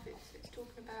of the prophets, it's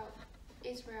talking about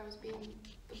Israel as being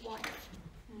the wife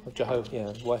of Jehovah.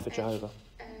 Yeah, the wife of Jehovah.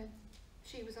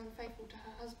 She was unfaithful to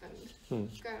her husband,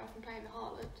 going off and playing the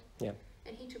harlot. Yeah.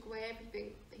 And he took away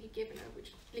everything that he'd given her,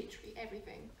 which literally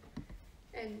everything.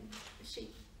 And she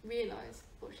realised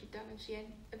what she'd done, and she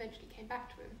eventually came back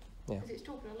to him. Because it's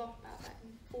talking a lot about that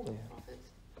in all the prophets.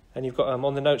 And you've got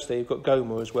on the notes there, you've got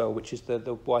Gomer as well, which is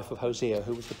the wife of Hosea,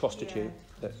 who was the prostitute.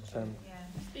 Yeah.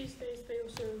 These days they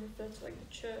also refer to like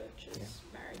the church as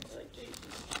married to like Jesus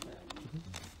and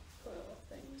quite a lot of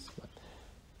things.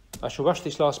 I shall rush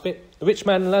this last bit. The rich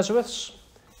man and Lazarus.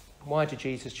 Why did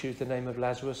Jesus choose the name of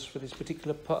Lazarus for this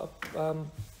particular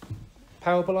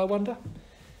parable, I wonder?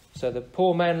 So the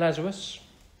poor man Lazarus,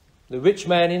 the rich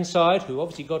man inside, who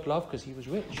obviously God loved because he was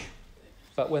rich.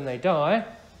 But when they die,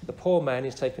 the poor man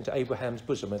is taken to Abraham's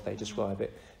bosom, as they describe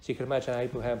it. So you can imagine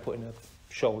Abraham putting a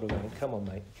shoulder around him. Come on,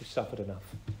 mate, you've suffered enough.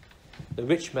 The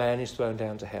rich man is thrown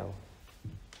down to hell,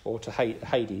 or to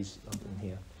Hades, up in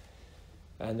here.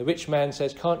 And the rich man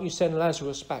says, can't you send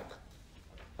Lazarus back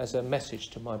as a message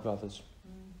to my brothers?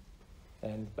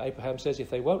 And Abraham says, if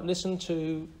they won't listen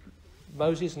to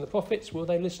Moses and the prophets, will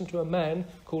they listen to a man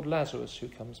called Lazarus who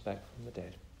comes back from the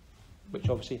dead? Which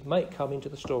obviously may come into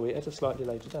the story at a slightly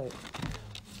later date.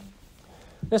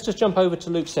 Let's just jump over to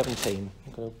Luke 17.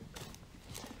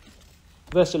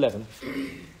 Verse 11.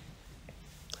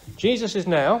 Jesus is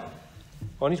now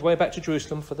on his way back to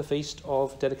Jerusalem for the Feast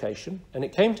of Dedication. And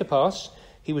it came to pass,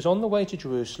 he was on the way to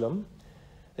Jerusalem,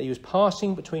 that he was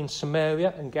passing between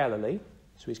Samaria and Galilee.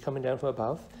 So he's coming down from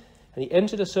above. And he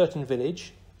entered a certain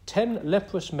village. 10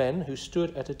 leprous men who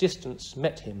stood at a distance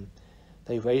met him.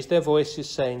 They raised their voices,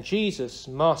 saying, Jesus,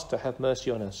 Master, have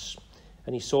mercy on us.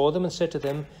 And he saw them and said to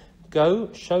them,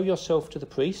 Go, show yourself to the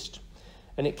priest.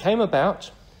 And it came about,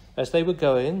 as they were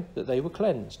going, that they were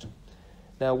cleansed.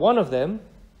 Now one of them,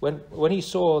 when he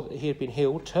saw that he had been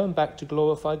healed, turned back to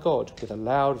glorify God with a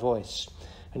loud voice.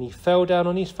 And he fell down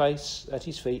on his face at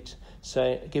his feet,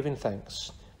 giving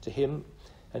thanks to him.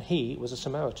 And he was a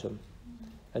Samaritan.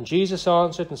 And Jesus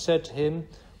answered and said to him,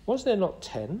 Was there not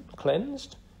 10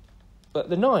 cleansed? But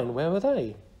the 9, where are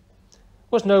they?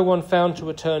 Was no one found to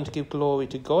return to give glory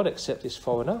to God except this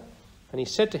foreigner? And he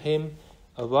said to him,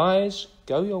 Arise,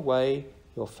 go your way,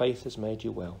 your faith has made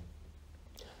you well.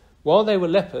 While they were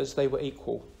lepers, they were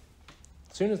equal.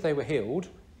 As soon as they were healed,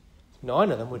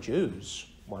 9 of them were Jews.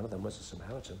 1 of them was a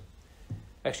Samaritan.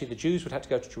 Actually, the Jews would have to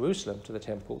go to Jerusalem to the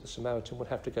temple. The Samaritan would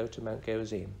have to go to Mount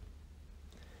Gerizim.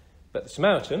 But the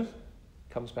Samaritan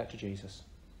comes back to Jesus.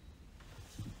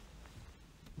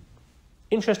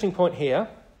 Interesting point here.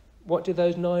 What did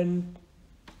those 9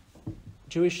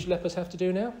 Jewish lepers have to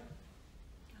do now?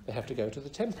 They have to go to the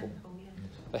temple.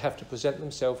 They have to present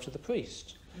themselves to the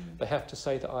priest. They have to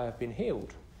say that I have been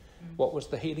healed. What was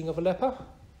the healing of a leper?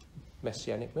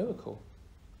 Messianic miracle.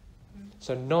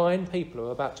 So 9 people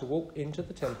are about to walk into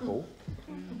the temple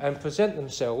and present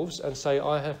themselves and say,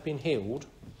 I have been healed,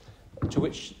 to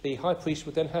which the high priest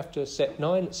would then have to set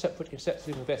 9 separate sets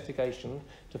of investigation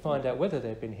to find out whether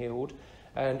they'd been healed,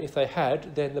 and if they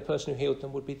had, then the person who healed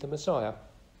them would be the Messiah.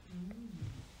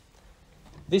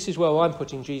 This is where I'm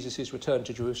putting Jesus' return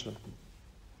to Jerusalem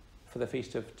for the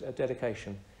Feast of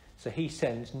Dedication. So he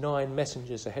sends 9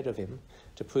 messengers ahead of him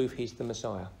to prove he's the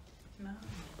Messiah.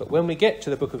 But when we get to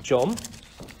the book of John,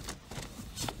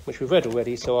 which we've read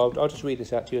already, so I'll just read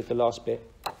this out to you at the last bit.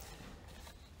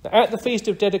 Now, at the Feast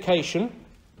of Dedication,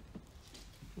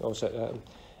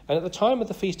 and at the time of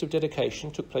the Feast of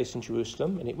Dedication took place in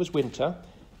Jerusalem, and it was winter,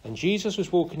 and Jesus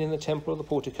was walking in the temple of the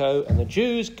portico, and the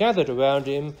Jews gathered around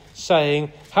him,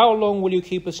 saying, how long will you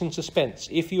keep us in suspense?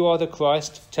 If you are the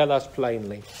Christ, tell us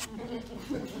plainly.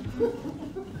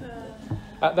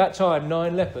 At that time,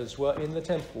 9 lepers were in the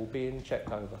temple being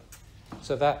checked over.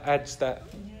 So that adds that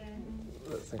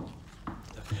thing.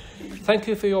 Thank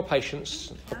you for your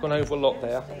patience. I've gone over a lot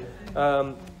there.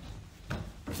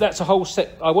 That's a whole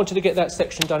I wanted to get that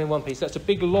section done in one piece. That's a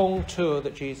big, long tour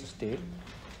that Jesus did.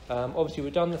 Obviously,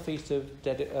 we've done the Feast of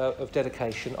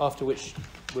Dedication, after which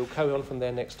we'll carry on from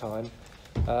there next time.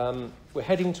 We're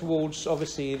heading towards,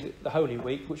 obviously, the Holy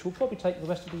Week, which will probably take the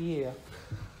rest of the year.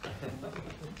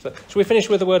 So, shall we finish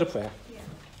with a word of prayer? Yeah.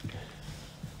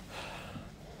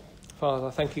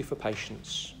 Father, thank you for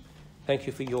patience. Thank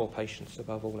you for your patience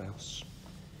above all else.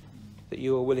 That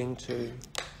you are willing to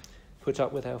put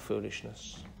up with our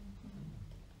foolishness.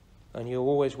 And you're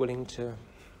always willing to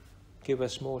give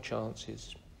us more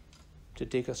chances, to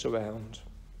dig us around,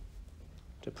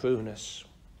 to prune us,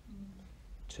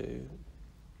 to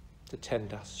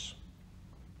tend us.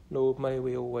 Lord, may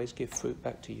we always give fruit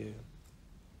back to you.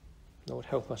 Lord,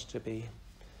 help us to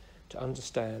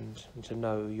understand and to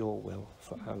know your will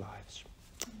for our lives.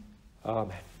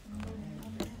 Amen.